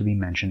never to be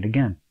mentioned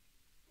again.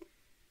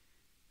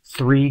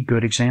 3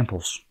 good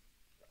examples.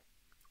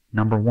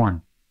 Number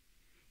 1,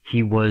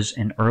 he was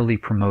an early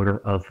promoter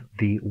of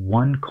the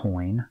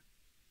OneCoin,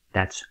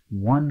 that's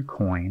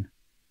OneCoin,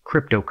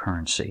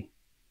 cryptocurrency.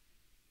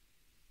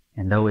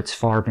 And though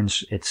it's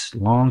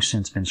long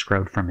since been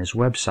scrubbed from his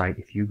website,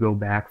 if you go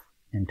back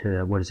into,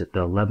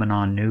 the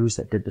Lebanon News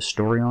that did the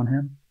story on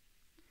him,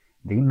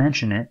 they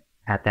mention it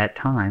at that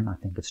time, I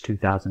think it's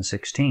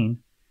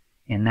 2016,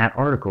 in that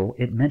article,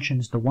 it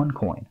mentions the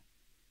OneCoin,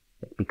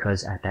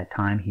 because at that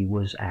time he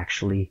was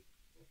actually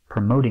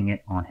promoting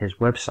it on his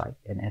website.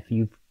 And if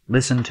you've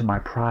listened to my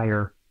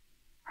prior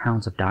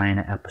Hounds of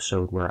Diana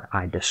episode where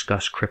I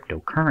discuss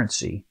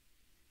cryptocurrency,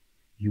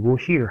 you will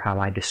hear how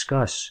I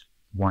discuss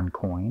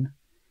OneCoin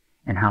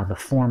and how the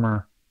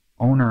former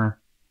owner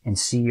and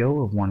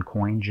CEO of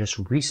OneCoin just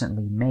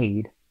recently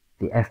made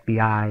the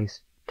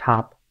FBI's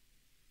top 10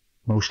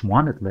 most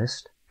wanted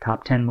list,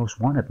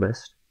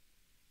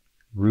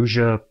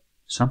 Ruja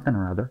something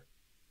or other.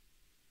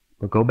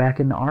 But go back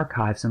in the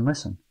archives and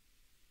listen.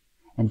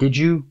 And did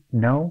you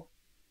know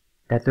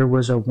that there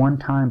was a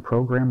one-time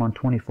program on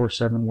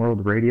 24/7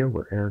 World Radio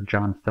where Eric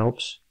Jon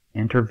Phelps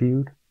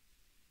interviewed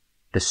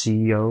the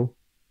CEO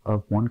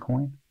of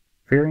OneCoin?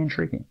 Very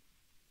intriguing.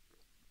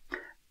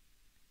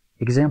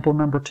 Example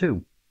number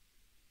 2.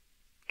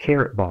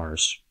 Carrot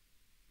bars.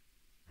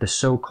 The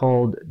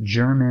so-called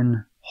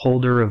German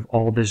holder of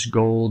all this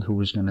gold who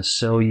was going to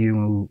sell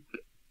you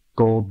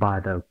gold by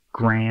the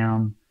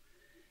gram,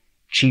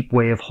 cheap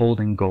way of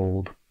holding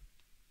gold.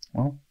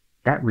 Well,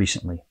 that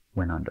recently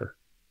went under.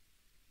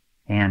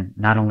 And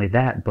not only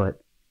that,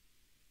 but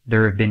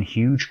there have been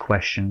huge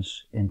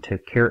questions into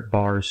Carrot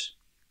bars.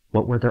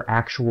 What were their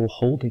actual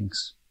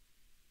holdings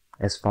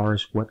as far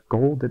as what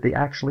gold did they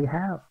actually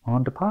have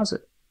on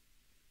deposit?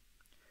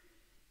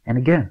 And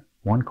again,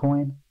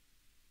 OneCoin,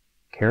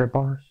 Carrot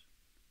bars,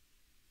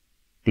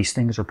 these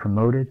things are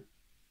promoted.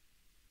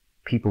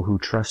 People who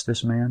trust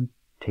this man,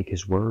 take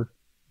his word,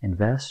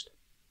 invest.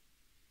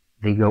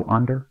 They go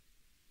under.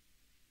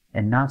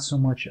 And not so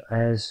much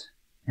as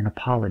an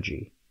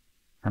apology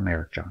from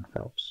Eric Jon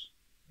Phelps.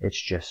 It's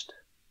just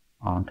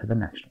on to the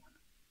next one.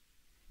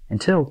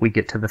 Until we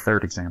get to the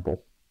 3rd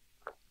example,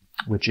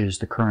 which is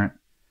the current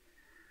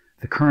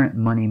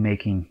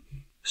money-making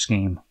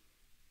scheme,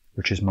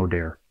 which is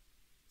Modere,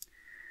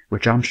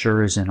 which I'm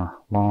sure is in a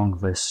long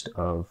list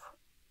of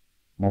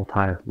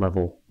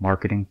multi-level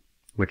marketing,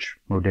 which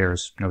Modere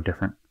is no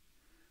different.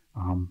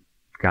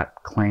 Got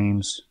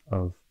claims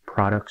of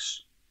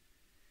products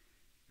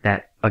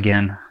that,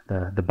 again,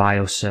 the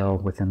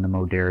biocell within the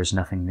Modere is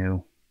nothing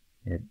new.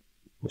 It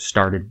was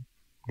started,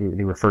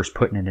 they were first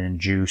putting it in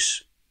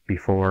juice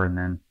before, and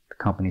then the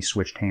company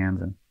switched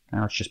hands, and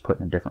now it's just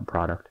putting a different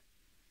product.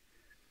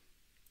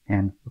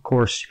 And of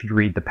course, if you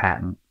read the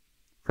patent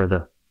for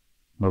the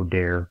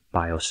Modere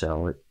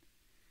biocell, it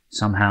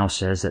somehow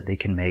says that they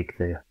can make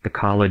the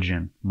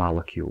collagen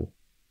molecule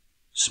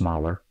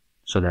smaller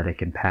so that it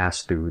can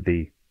pass through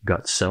the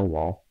gut cell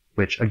wall,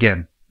 which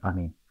again, I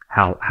mean,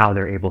 how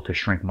they're able to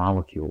shrink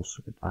molecules,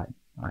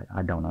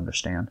 I don't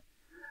understand.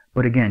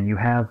 But again, you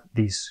have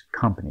these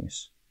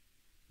companies,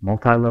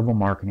 multi-level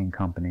marketing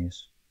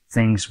companies,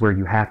 things where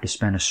you have to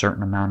spend a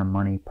certain amount of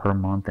money per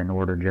month in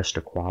order just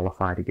to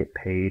qualify to get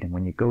paid. And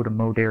when you go to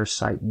Modere's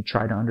site and you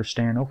try to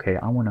understand, okay,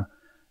 I want to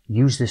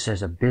use this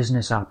as a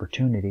business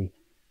opportunity,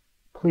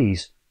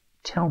 please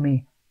tell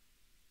me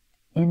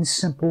in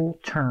simple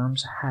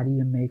terms, how do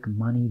you make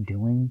money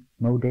doing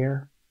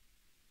Modere?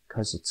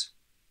 Because it's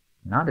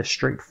not as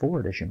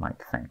straightforward as you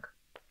might think.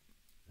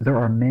 There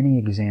are many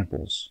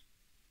examples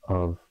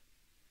of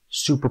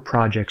super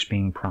projects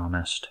being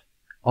promised,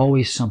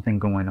 always something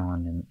going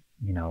on and,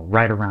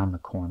 right around the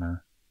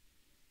corner.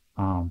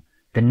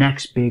 The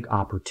next big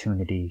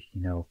opportunity,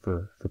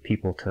 for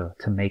people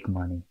to make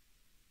money.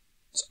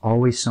 It's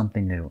always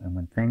something new. And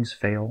when things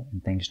fail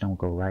and things don't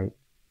go right,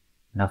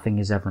 nothing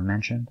is ever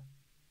mentioned.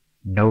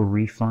 No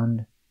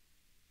refund,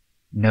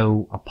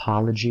 no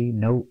apology,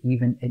 not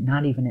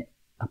even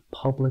a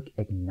public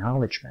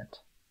acknowledgement.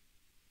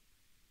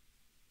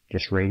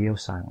 Just radio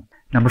silent.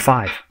 Number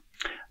 5,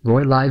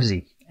 Roy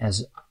Livesey,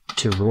 as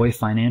to Roy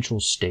financial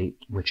state,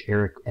 which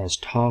Eric has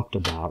talked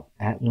about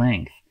at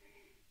length,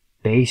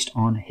 based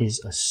on his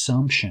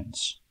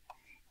assumptions.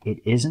 It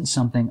isn't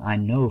something I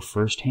know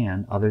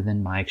firsthand other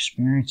than my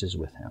experiences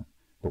with him.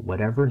 But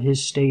whatever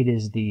his state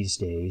is these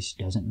days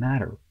doesn't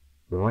matter.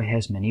 Roy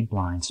has many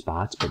blind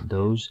spots, but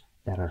those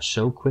that are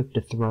so quick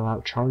to throw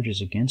out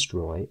charges against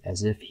Roy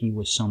as if he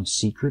was some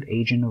secret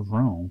agent of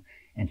Rome,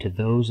 and to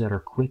those that are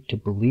quick to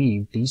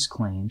believe these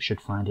claims should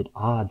find it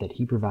odd that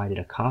he provided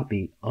a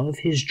copy of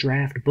his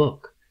draft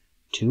book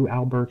to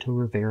Alberto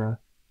Rivera,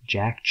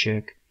 Jack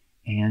Chick,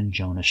 and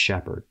Jonas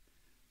Shepard.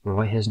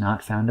 Roy has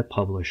not found a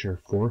publisher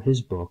for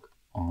his book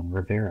on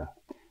Rivera.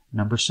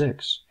 Number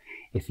 6.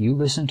 If you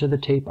listen to the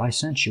tape I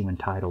sent you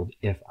entitled,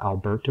 If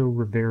Alberto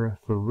Rivera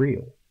for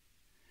Real,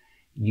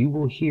 you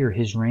will hear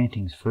his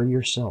rantings for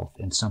yourself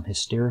and some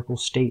hysterical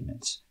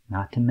statements,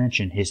 not to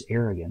mention his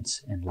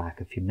arrogance and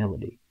lack of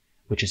humility,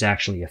 which is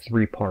actually a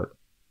three-part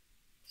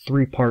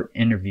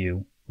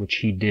interview which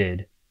he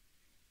did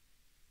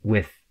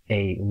with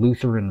a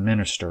Lutheran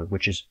minister,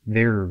 which is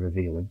very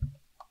revealing,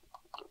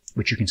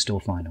 which you can still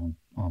find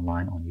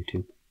online on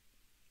YouTube.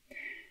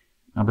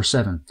 Number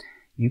 7,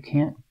 you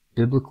can't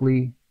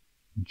biblically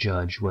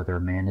judge whether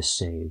a man is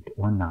saved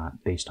or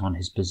not based on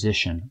his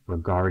position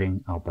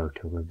regarding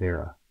Alberto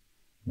Rivera.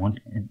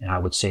 And I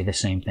would say the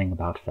same thing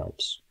about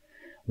Phelps.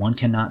 One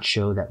cannot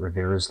show that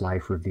Rivera's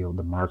life revealed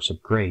the marks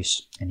of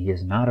grace, and he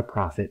is not a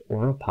prophet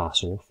or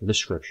apostle for the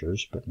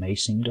Scriptures, but some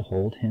seem to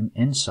hold him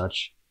in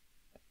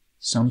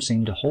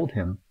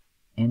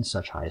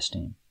such high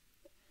esteem.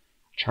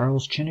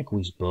 Charles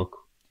Chiniquy's book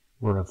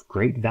were of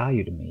great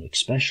value to me,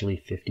 especially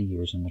 50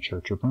 Years in the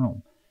Church of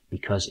Rome,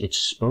 because it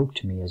spoke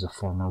to me as a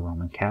former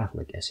Roman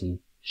Catholic, as he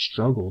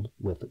struggled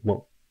with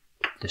what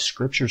the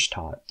Scriptures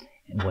taught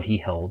and what he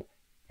held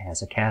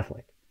as a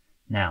Catholic.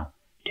 Now,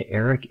 to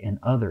Eric and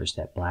others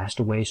that blast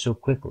away so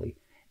quickly,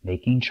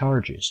 making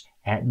charges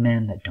at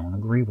men that don't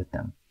agree with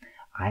them,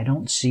 I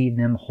don't see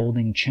them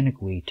holding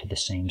Chiniquy to the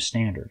same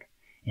standard.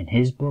 In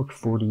his book,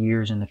 40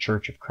 Years in the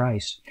Church of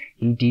Christ,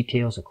 he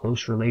details a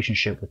close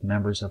relationship with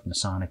members of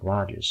Masonic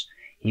lodges.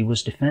 He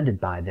was defended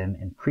by them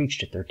and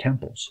preached at their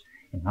temples.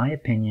 In my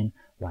opinion,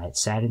 why it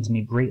saddens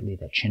me greatly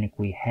that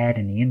Chiniquy had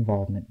any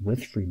involvement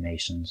with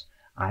Freemasons,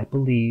 I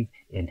believe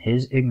in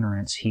his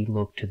ignorance he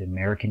looked to the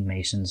American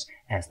Masons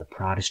as the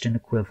Protestant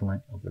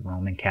equivalent of the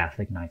Roman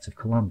Catholic Knights of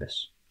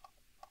Columbus.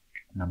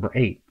 Number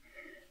 8.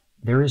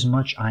 There is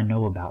much I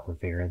know about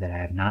Rivera that I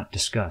have not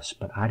discussed,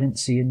 but I didn't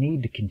see a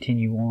need to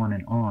continue on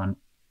and on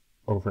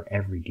over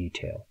every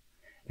detail.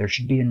 There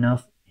should be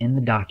enough in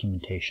the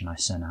documentation I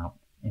sent out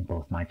in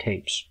both my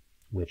tapes,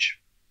 which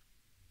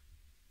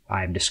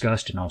I have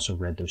discussed and also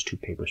read those 2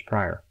 papers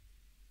prior.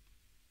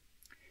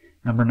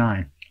 Number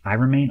 9. I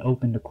remain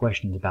open to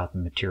questions about the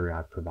material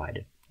I've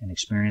provided and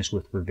experience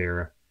with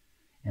Rivera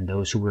and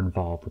those who were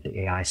involved with the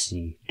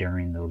AIC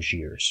during those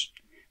years.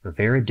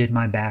 Rivera did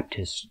my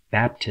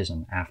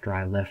baptism after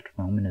I left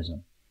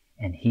Romanism,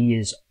 and he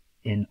is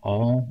in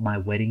all my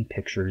wedding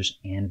pictures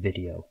and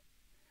video.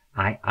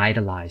 I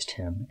idolized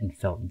him and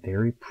felt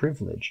very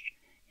privileged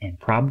and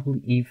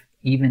probably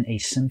even a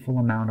sinful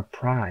amount of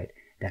pride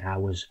that I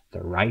was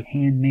the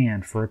right-hand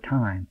man for a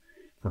time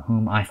for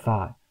whom I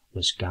thought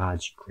was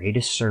God's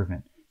greatest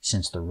servant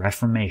since the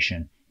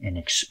Reformation in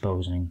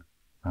exposing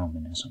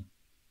Romanism.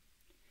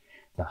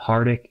 The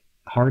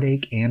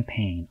heartache and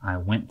pain I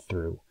went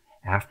through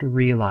after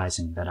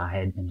realizing that I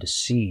had been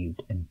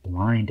deceived and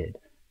blinded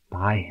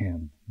by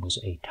him was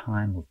a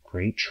time of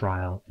great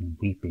trial and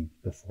weeping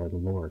before the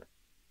Lord.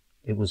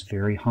 It was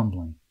very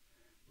humbling,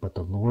 but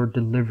the Lord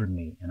delivered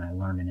me, and I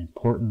learned an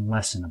important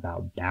lesson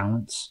about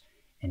balance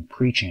and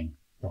preaching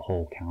the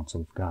whole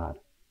counsel of God.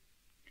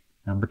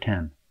 Number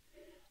 10.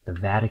 The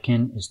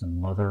Vatican is the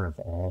mother of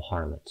all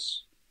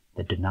harlots.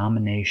 The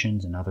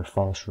denominations and other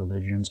false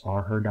religions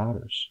are her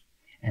daughters,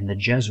 and the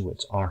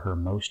Jesuits are her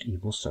most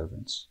evil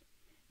servants.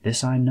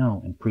 This I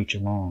know and preach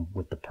along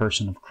with the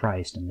person of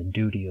Christ and the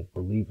duty of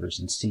believers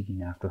in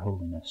seeking after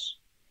holiness.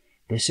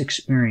 This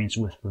experience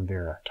with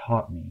Rivera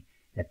taught me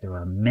that there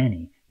are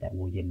many that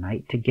will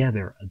unite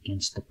together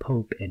against the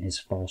Pope and his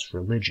false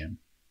religion,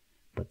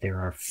 but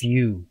there are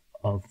few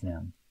of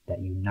them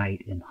that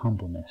unite in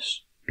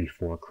humbleness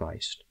before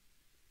Christ,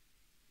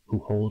 who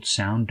hold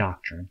sound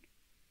doctrine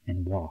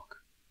and walk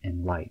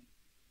in light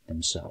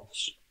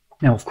themselves.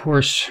 Now, of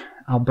course,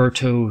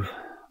 Alberto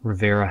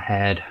Rivera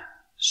had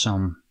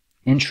some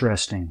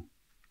interesting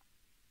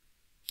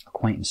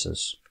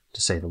acquaintances, to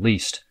say the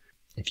least.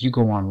 If you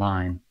go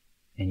online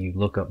and you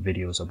look up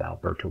videos of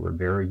Alberto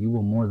Rivera, you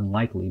will more than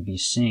likely be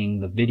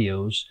seeing the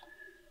videos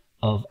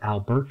of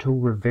Alberto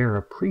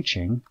Rivera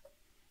preaching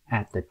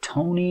at the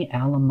Tony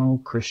Alamo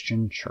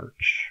Christian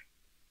Church.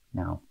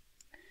 Now,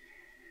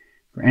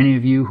 for any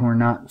of you who are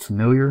not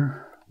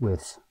familiar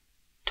with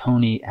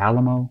Tony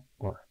Alamo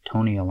or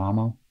Tony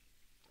Alamo,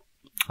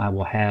 I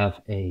will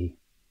have a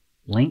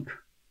link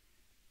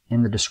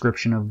in the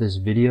description of this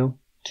video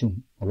to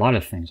a lot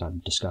of things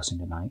I'm discussing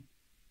tonight.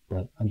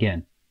 But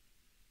again,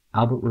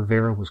 Albert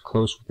Rivera was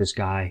close with this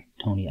guy,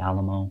 Tony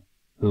Alamo,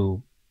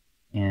 who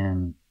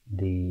in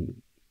the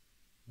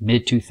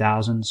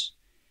mid-2000s,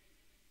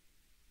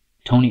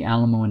 Tony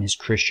Alamo and his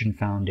Christian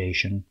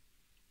Foundation,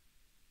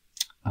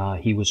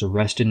 he was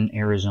arrested in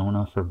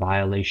Arizona for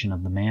violation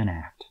of the Mann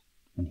Act,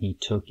 and he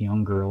took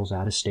young girls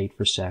out of state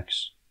for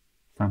sex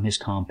from his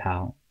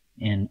compound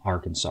in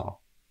Arkansas.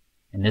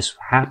 And this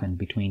happened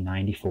between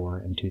 94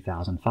 and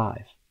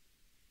 2005,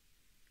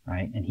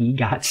 right? And he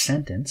got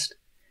sentenced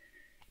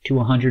to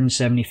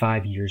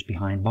 175 years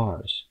behind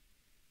bars.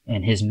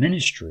 And his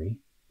ministry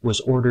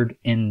was ordered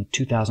in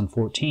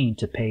 2014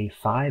 to pay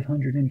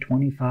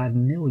 $525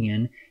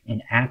 million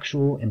in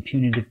actual and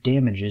punitive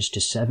damages to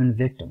 7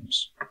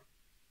 victims,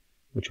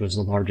 which was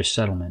the largest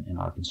settlement in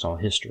Arkansas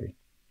history.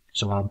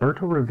 So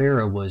Alberto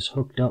Rivera was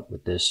hooked up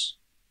with this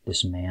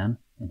man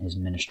and his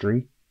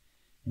ministry.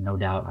 And no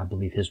doubt, I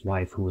believe his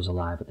wife, who was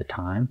alive at the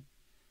time.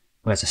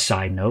 As a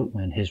side note,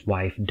 when his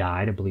wife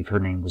died, I believe her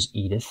name was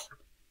Edith.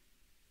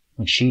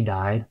 When she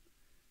died,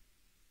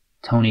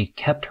 Tony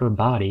kept her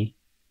body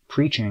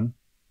preaching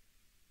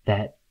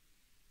that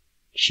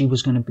she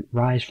was going to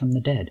rise from the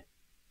dead.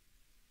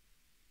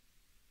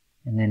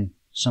 And then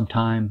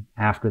sometime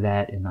after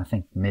that, in I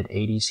think the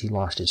mid-80s, he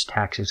lost his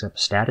tax-exempt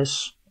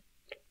status.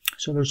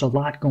 So there's a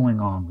lot going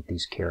on with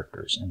these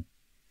characters. And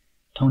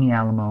Tony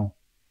Alamo,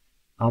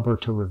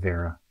 Alberto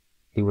Rivera,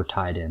 they were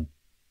tied in,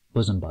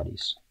 bosom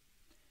buddies.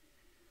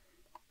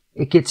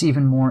 It gets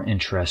even more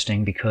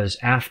interesting because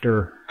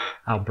after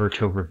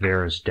Alberto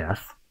Rivera's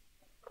death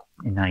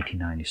in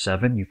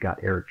 1997, you've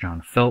got Eric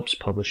Jon Phelps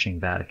publishing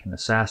Vatican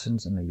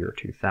Assassins in the year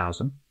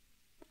 2000,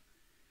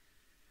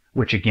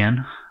 which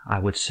again, I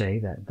would say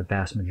that the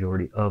vast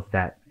majority of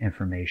that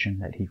information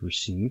that he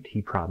received,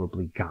 he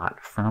probably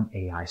got from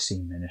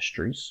AIC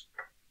Ministries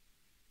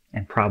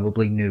and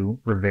probably knew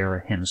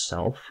Rivera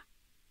himself.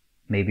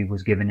 Maybe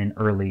was given an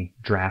early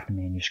draft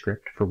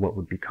manuscript for what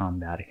would become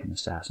Vatican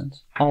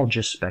Assassins. All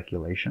just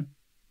speculation.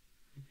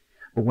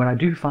 But what I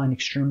do find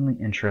extremely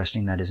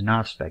interesting that is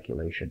not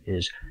speculation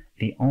is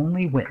the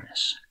only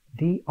witness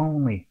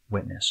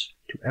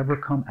to ever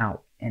come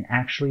out and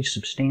actually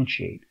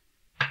substantiate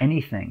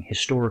anything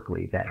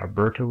historically that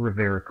Alberto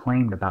Rivera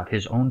claimed about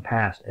his own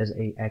past as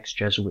an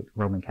ex-Jesuit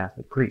Roman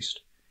Catholic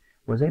priest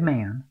was a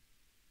man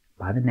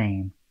by the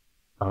name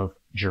of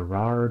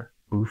Gerard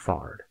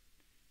Bouffard.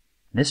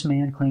 This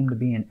man claimed to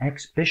be an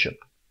ex-bishop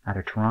out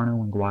of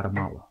Toronto in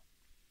Guatemala.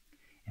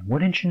 And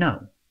wouldn't you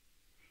know,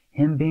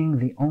 him being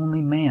the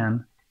only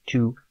man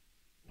to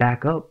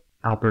back up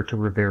Alberto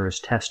Rivera's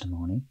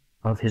testimony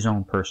of his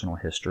own personal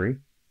history,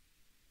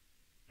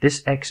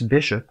 this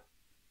ex-bishop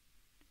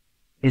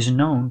is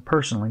known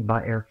personally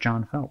by Eric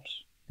Jon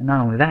Phelps. And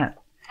not only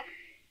that,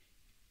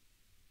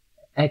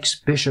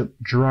 ex-bishop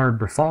Gerard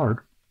Bouffard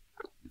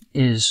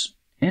is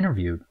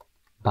interviewed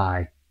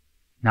by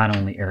not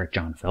only Eric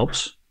Jon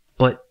Phelps,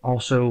 but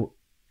also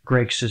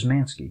Greg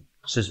Szymanski.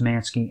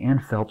 Szymanski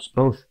and Phelps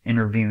both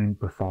interviewing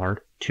Bouffard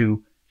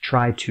to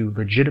try to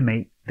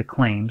legitimate the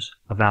claims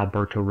of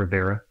Alberto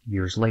Rivera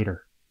years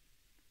later.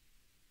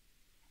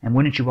 And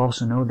wouldn't you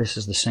also know this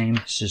is the same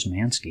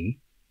Szymanski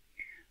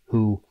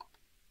who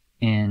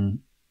in,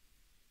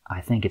 I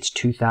think it's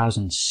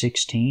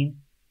 2016,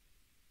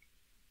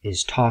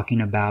 is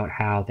talking about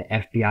how the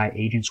FBI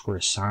agents were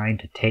assigned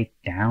to take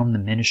down the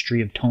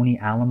ministry of Tony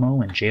Alamo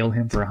and jail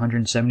him for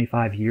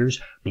 175 years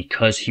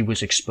because he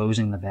was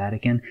exposing the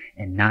Vatican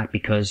and not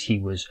because he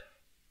was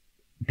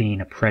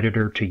being a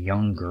predator to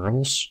young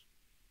girls.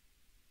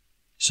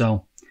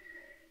 So,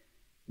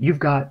 you've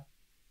got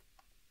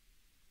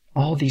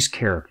all these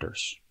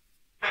characters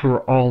who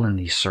are all in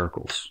these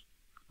circles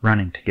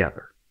running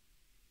together,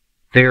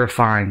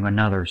 verifying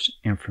another's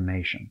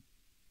information,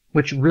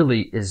 which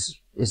really is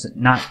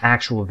not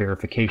actual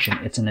verification.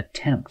 It's an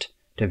attempt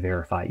to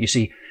verify. You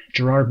see,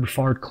 Gerard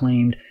Bouffard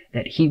claimed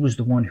that he was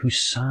the one who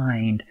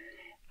signed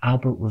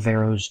Albert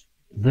Rivera's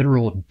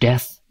literal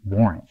death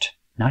warrant.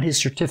 Not his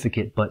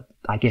certificate, but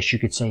I guess you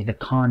could say the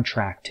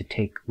contract to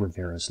take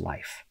Rivera's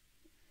life.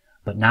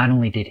 But not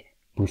only did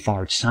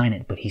Bouffard sign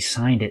it, but he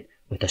signed it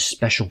with a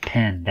special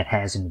pen that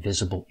has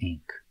invisible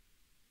ink.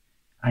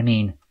 I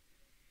mean,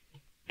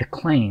 the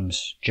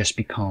claims just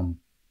become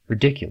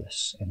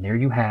ridiculous. And there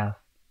you have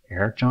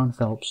Eric Jon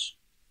Phelps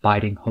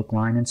biting hook,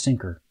 line, and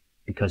sinker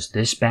because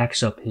this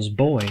backs up his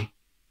boy,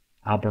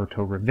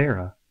 Alberto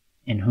Rivera,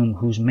 in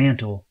whose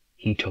mantle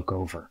he took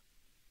over.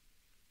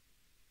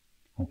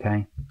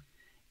 Okay?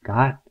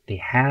 They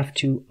have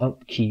to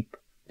upkeep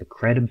the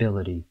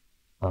credibility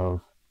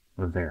of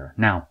Rivera.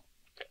 Now,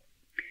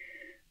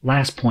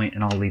 last point,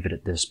 and I'll leave it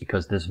at this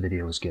because this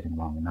video is getting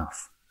long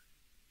enough.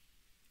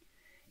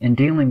 In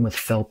dealing with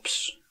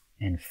Phelps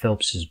and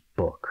Phelps's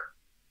book,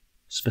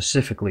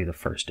 specifically the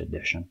first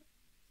edition,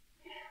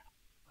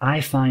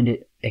 I find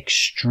it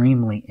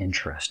extremely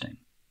interesting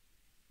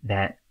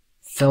that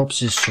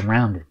Phelps is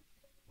surrounded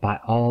by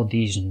all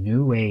these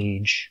New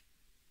Age,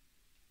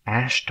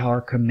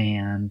 Ashtar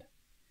Command,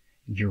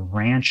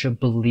 Urantia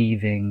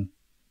believing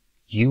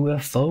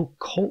UFO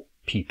cult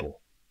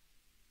people,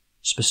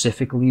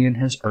 specifically in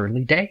his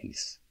early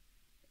days.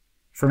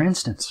 For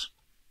instance,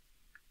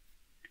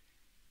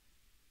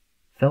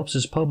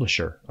 Phelps's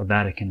publisher of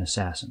Vatican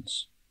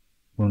Assassins,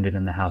 Wounded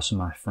in the House of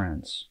My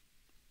Friends,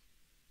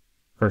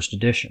 first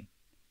edition,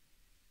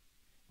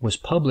 was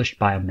published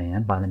by a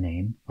man by the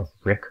name of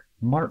Rick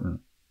Martin,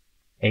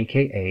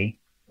 aka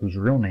whose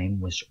real name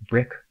was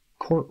Rick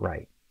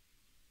Courtwright.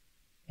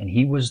 And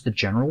he was the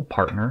general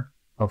partner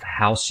of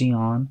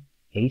Halcyon,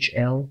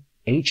 Halcyon,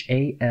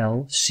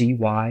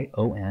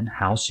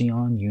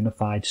 Halcyon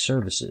Unified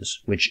Services,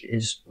 which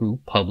is who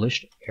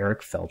published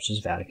Eric Phelps's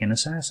Vatican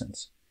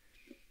Assassins.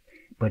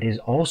 But is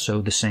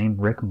also the same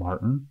Rick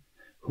Martin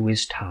who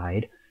is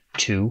tied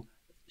to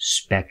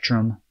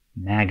Spectrum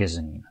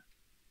magazine,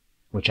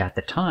 which at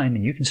the time,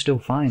 and you can still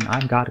find,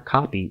 I've got a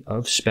copy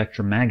of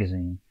Spectrum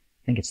magazine,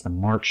 I think it's the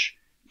March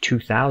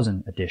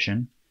 2000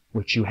 edition,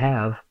 which you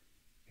have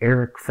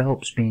Eric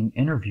Phelps being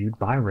interviewed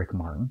by Rick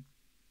Martin.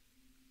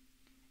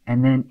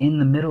 And then in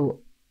the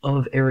middle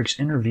of Eric's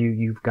interview,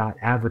 you've got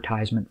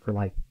advertisement for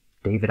like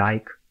David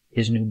Icke,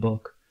 his new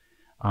book,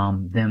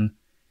 them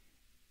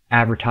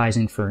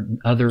advertising for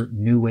other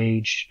New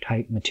Age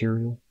type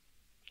material.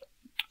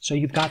 So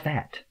you've got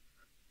that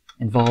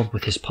involved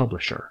with his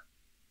publisher.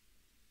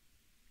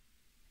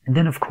 And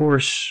then, of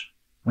course,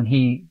 when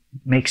he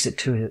makes it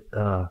to,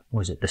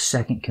 the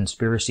second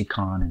Conspiracy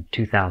Con in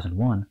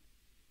 2001,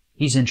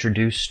 he's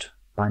introduced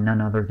by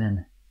none other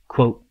than,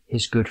 quote,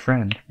 his good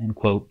friend, end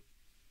quote,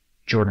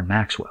 Jordan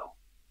Maxwell,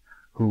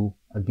 who,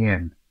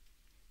 again,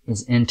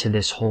 is into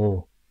this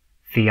whole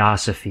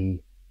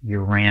theosophy,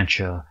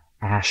 Urantia,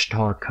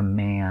 Ashtar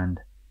Command,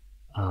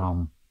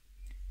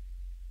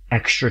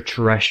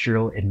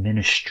 extraterrestrial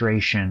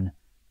administration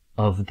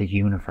of the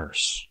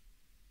universe.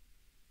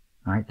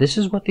 All right? This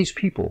is what these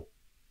people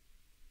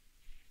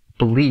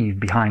believe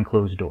behind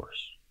closed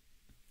doors.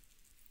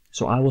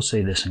 So I will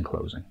say this in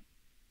closing,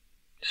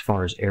 as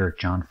far as Eric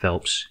Jon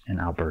Phelps and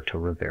Alberto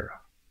Rivera.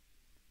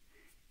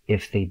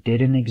 If they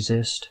didn't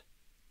exist,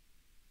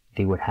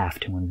 they would have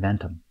to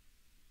invent them.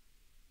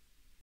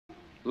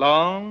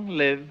 Long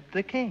live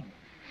the king.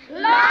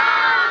 Long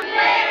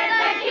live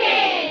the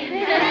king!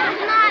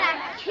 It's not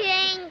a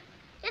king.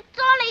 It's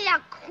only a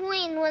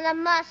queen with a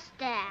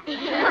mustache.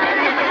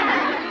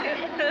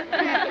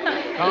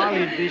 Carl,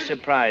 you'd be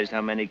surprised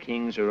how many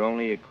kings are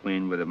only a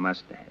queen with a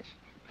mustache.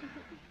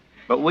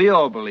 But we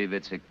all believe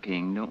it's a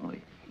king, don't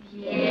we?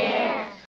 Yes.